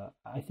those.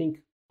 I think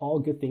all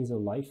good things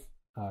in life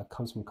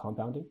comes from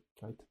compounding,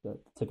 right? The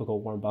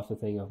typical Warren Buffett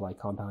thing of like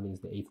compounding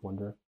is the eighth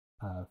wonder.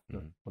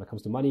 When it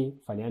comes to money,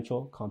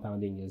 financial,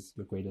 compounding is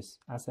your greatest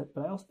asset.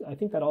 But I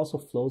think that also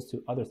flows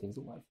to other things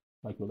in life,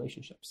 like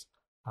relationships.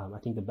 I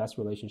think the best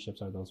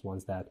relationships are those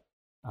ones that,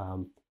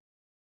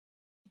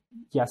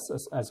 yes,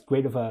 as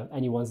great of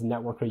anyone's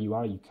networker you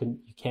are, you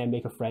can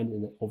make a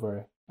friend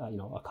over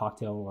a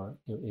cocktail or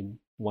in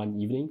one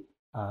evening.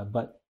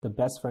 But the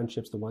best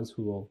friendships, the ones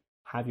who will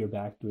have your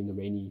back during the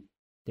rainy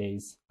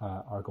days,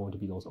 are going to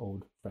be those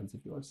old friends of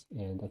yours.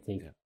 And I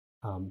think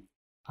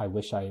I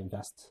wish I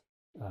invest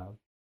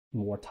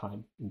more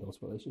time in those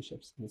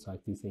relationships. And so I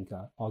do think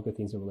all good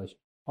things in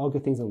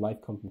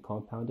life come from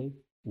compounding,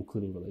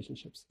 including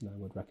relationships. And I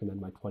would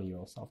recommend my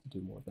 20-year-old self to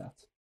do more of that.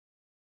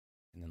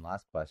 And then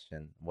last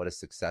question, what does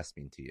success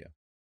mean to you?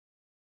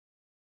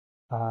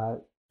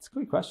 It's a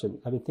great question.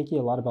 I've been thinking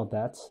a lot about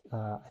that.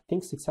 I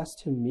think success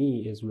to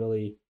me is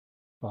really,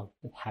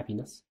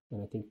 happiness.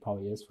 And I think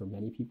probably is for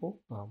many people,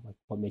 like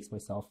what makes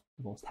myself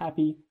the most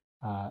happy.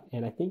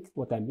 And I think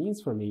what that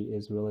means for me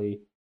is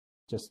really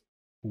just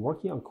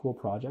working on cool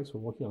projects or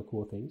working on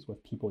cool things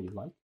with people you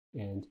like.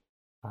 And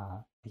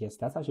I guess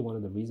that's actually one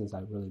of the reasons I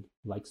really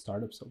like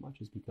startups so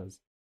much, is because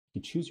you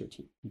could choose your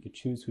team. You could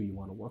choose who you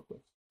want to work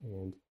with.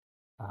 And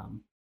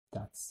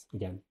that's,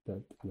 again,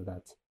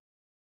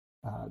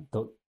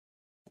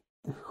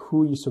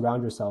 who you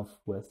surround yourself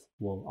with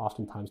will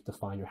oftentimes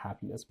define your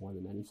happiness more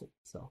than anything.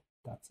 So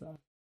that's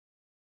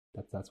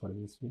what it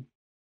means to me.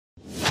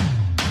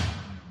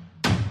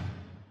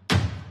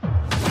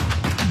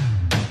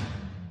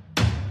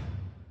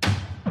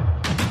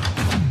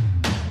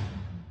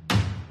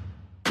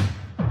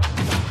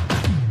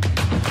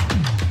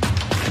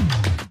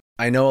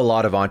 I know a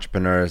lot of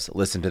entrepreneurs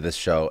listen to this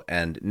show,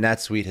 and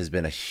NetSuite has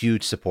been a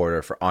huge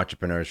supporter for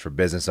entrepreneurs, for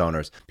business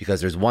owners, because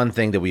there's one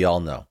thing that we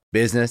all know.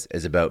 Business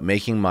is about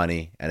making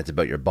money, and it's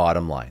about your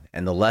bottom line.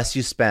 And the less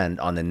you spend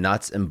on the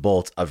nuts and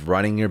bolts of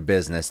running your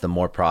business, the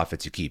more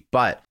profits you keep.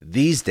 But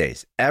these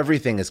days,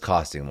 everything is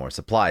costing more.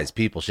 Supplies,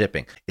 people,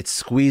 shipping. It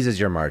squeezes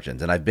your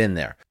margins, and I've been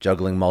there,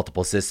 juggling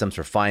multiple systems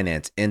for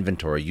finance,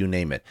 inventory, you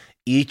name it,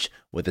 each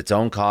with its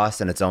own costs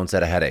and its own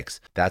set of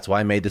headaches. That's why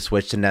I made the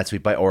switch to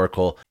NetSuite by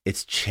Oracle.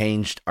 It's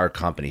changed our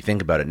company.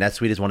 Think about it.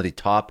 NetSuite is one of the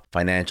top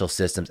financial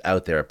systems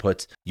out there. It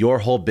puts your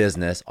whole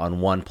business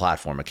on one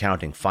platform: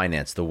 accounting,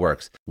 finance, the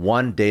works.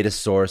 One data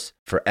source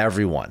for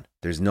everyone.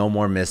 There's no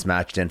more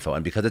mismatched info.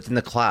 And because it's in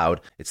the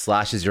cloud, it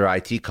slashes your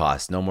IT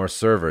costs. No more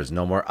servers,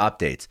 no more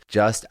updates.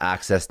 Just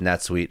access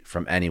NetSuite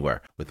from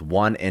anywhere. With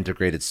one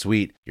integrated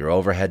suite, your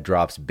overhead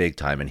drops big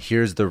time. And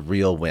here's the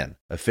real win: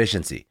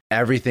 efficiency.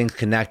 Everything's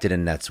connected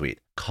in NetSuite.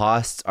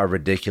 Costs are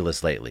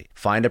ridiculous lately.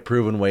 Find a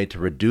proven way to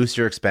reduce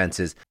your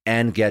expenses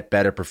and get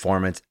better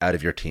performance out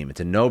of your team. It's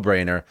a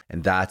no-brainer,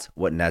 and that's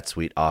what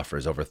NetSuite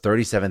offers. Over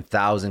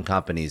 37,000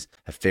 companies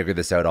have figured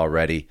this out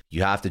already.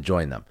 You have to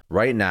join them.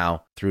 Right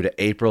now, through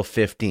to April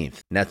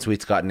 15th,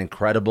 NetSuite's got an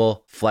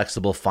incredible,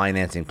 flexible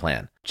financing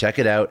plan. Check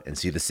it out and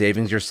see the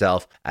savings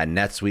yourself at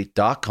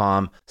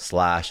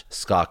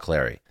netsuite.com/Scott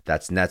Clary.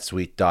 That's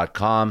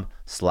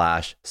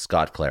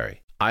netsuite.com/Scott Clary.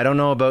 I don't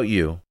know about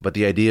you, but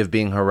the idea of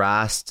being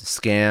harassed,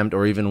 scammed,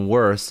 or even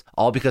worse,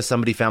 all because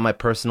somebody found my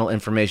personal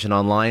information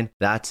online,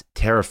 that's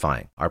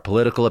terrifying. Our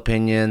political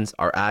opinions,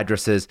 our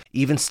addresses,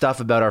 even stuff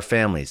about our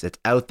families, it's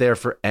out there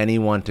for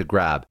anyone to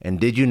grab. And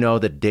did you know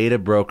that data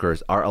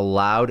brokers are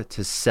allowed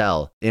to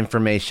sell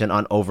information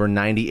on over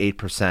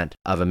 98%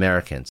 of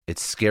Americans?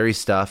 It's scary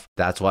stuff.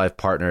 That's why I've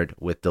partnered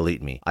with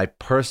Delete Me. I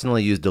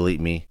personally use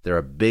Delete Me. They're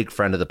a big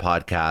friend of the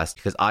podcast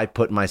because I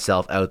put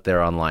myself out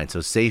there online.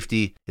 So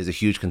safety is a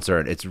huge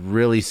concern. It's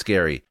really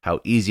scary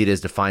how easy it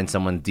is to find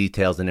someone's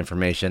details and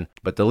information,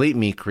 but Delete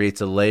Me creates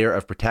a layer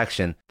of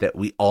protection that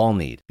we all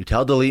need. You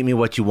tell Delete Me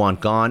what you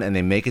want gone, and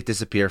they make it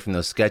disappear from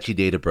those sketchy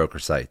data broker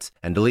sites.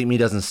 And Delete Me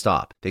doesn't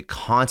stop. They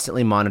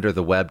constantly monitor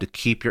the web to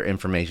keep your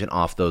information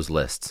off those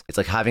lists. It's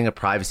like having a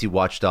privacy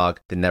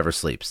watchdog that never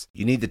sleeps.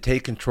 You need to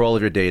take control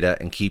of your data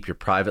and keep your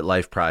private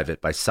life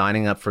private by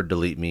signing up for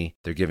Delete Me.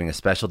 They're giving a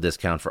special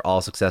discount for all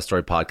Success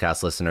Story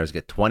podcast listeners.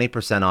 Get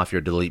 20% off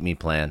your Delete Me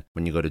plan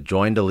when you go to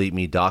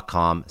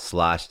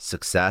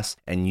joindeleteme.com/success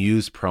and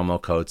use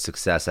promo code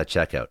success at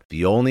checkout.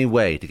 The only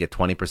way to get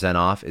 20%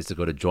 off is to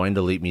go to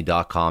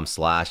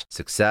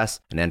joindeleteme.com/success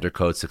and enter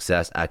code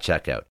success at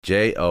checkout.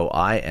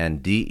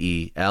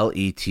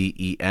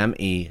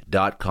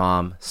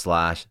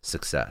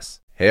 joindeleteme.com/success.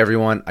 Hey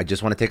everyone, I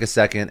just want to take a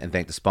second and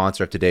thank the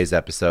sponsor of today's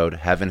episode,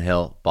 Heaven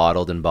Hill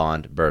Bottled and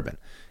Bond Bourbon.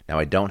 Now,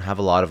 I don't have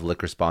a lot of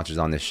liquor sponsors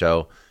on this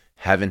show.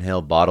 Heaven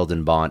Hill Bottled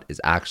and Bond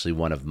is actually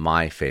one of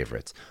my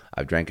favorites.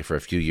 I've drank it for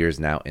a few years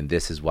now, and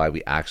this is why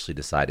we actually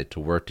decided to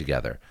work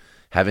together.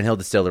 Heaven Hill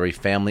Distillery,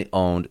 family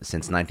owned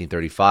since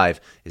 1935,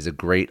 is a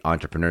great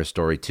entrepreneur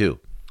story too.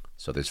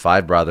 So there's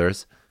 5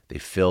 brothers. They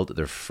filled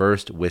their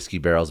first whiskey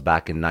barrels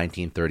back in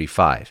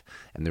 1935,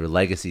 and their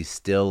legacy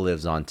still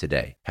lives on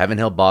today. Heaven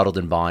Hill Bottled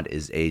and Bond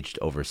is aged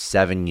over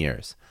 7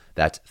 years.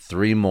 That's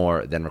 3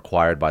 more than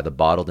required by the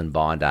Bottled and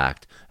Bond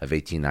Act of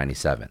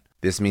 1897.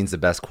 This means the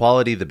best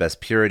quality, the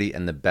best purity,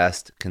 and the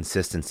best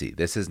consistency.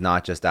 This is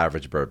not just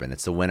average bourbon.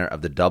 It's the winner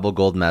of the double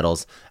gold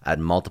medals at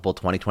multiple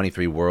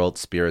 2023 World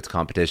Spirits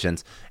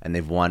competitions, and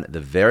they've won the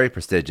very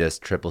prestigious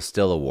Triple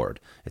Still Award.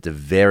 It's a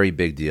very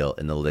big deal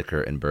in the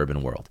liquor and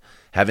bourbon world.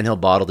 Heaven Hill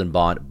Bottled and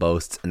Bond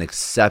boasts an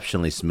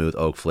exceptionally smooth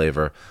oak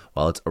flavor,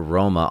 while its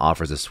aroma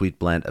offers a sweet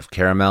blend of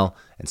caramel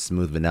and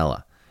smooth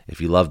vanilla.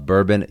 If you love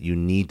bourbon, you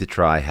need to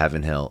try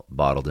Heaven Hill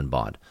Bottled and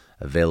Bond.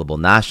 Available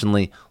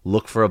nationally,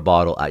 look for a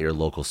bottle at your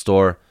local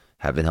store.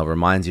 Heaven Hill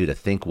reminds you to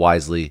think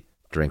wisely,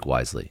 drink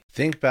wisely.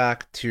 Think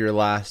back to your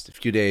last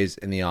few days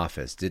in the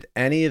office. Did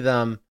any of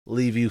them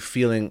leave you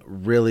feeling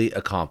really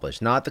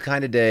accomplished? Not the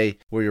kind of day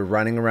where you're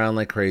running around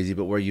like crazy,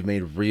 but where you've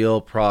made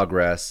real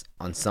progress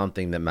on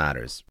something that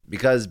matters.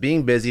 Because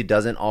being busy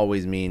doesn't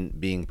always mean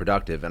being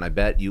productive, and I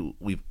bet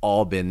we've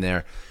all been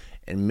there.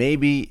 And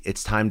maybe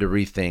it's time to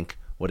rethink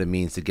what it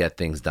means to get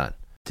things done.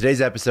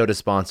 Today's episode is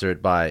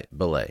sponsored by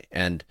Belay,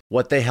 and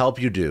what they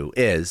help you do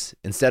is,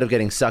 instead of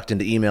getting sucked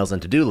into emails and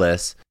to-do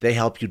lists, they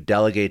help you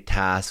delegate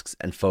tasks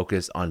and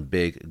focus on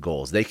big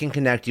goals. They can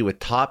connect you with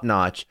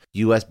top-notch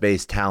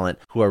US-based talent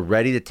who are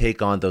ready to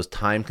take on those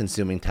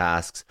time-consuming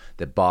tasks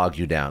that bog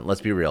you down.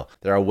 Let's be real.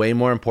 There are way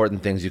more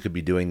important things you could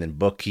be doing than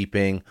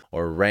bookkeeping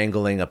or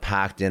wrangling a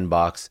packed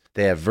inbox.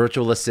 They have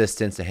virtual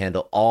assistants to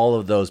handle all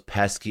of those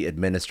pesky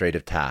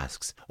administrative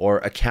tasks, or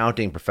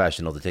accounting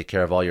professional to take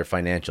care of all your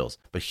financials.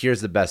 But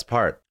here's the best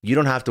part. You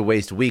don't have to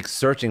waste weeks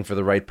searching for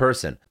the right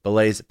person.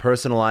 Belay's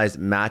personalized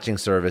matching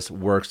service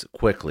works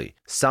quickly,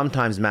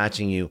 sometimes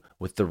matching you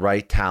with the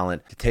right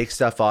talent to take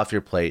stuff off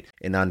your plate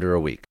in under a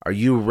week. Are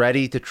you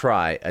ready to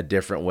try a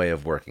different way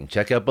of working?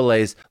 Check out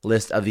Belay's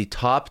list of the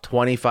top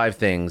 25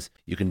 things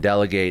you can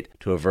delegate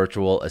to a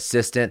virtual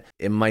assistant.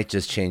 It might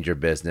just change your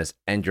business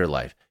and your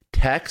life.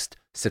 Text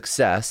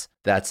SUCCESS,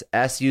 that's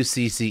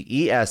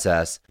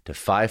SUCCESS, to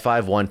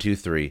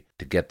 55123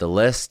 to get the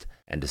list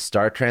and to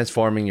start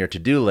transforming your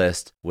to-do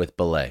list with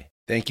Belay.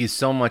 Thank you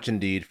so much,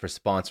 Indeed, for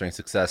sponsoring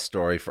Success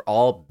Story. For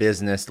all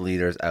business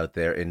leaders out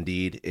there,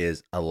 Indeed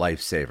is a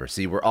lifesaver.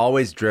 See, we're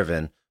always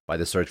driven by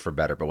the search for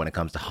better, but when it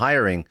comes to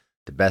hiring,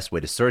 the best way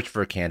to search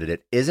for a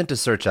candidate isn't to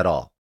search at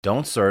all.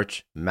 Don't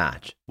search,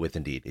 match with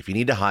Indeed. If you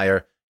need to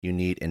hire, you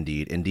need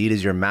Indeed. Indeed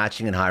is your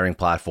matching and hiring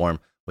platform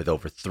with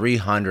over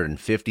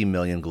 350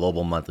 million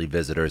global monthly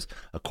visitors,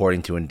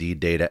 according to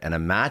Indeed data, and a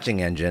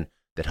matching engine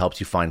that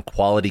helps you find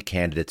quality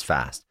candidates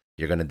fast.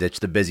 You're going to ditch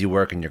the busy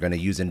work and you're going to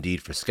use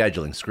Indeed for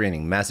scheduling,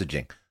 screening,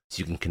 messaging, so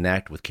you can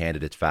connect with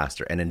candidates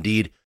faster. And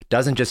Indeed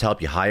doesn't just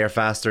help you hire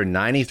faster.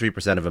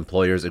 93% of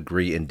employers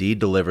agree Indeed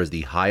delivers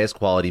the highest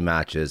quality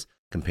matches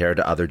compared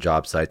to other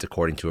job sites,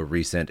 according to a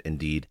recent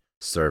Indeed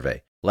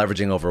survey.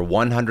 Leveraging over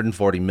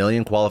 140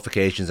 million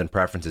qualifications and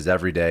preferences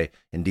every day,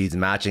 Indeed's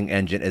matching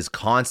engine is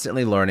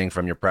constantly learning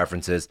from your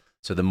preferences.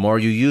 So the more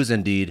you use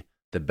Indeed,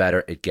 the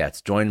better it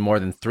gets. Join more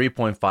than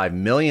 3.5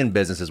 million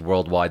businesses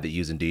worldwide that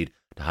use Indeed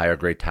to hire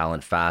great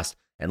talent fast.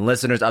 And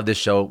listeners of this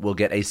show will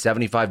get a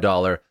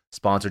 $75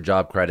 sponsored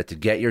job credit to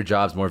get your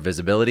jobs more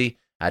visibility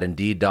at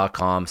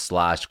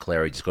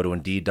Indeed.com/Clary. Just go to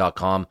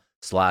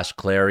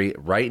Indeed.com/Clary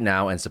right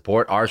now and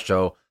support our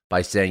show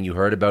by saying you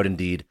heard about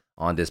Indeed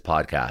on this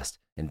podcast.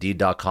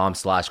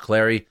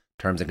 Indeed.com/Clary.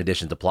 Terms and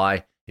conditions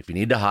apply. If you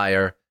need to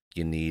hire,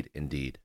 you need Indeed.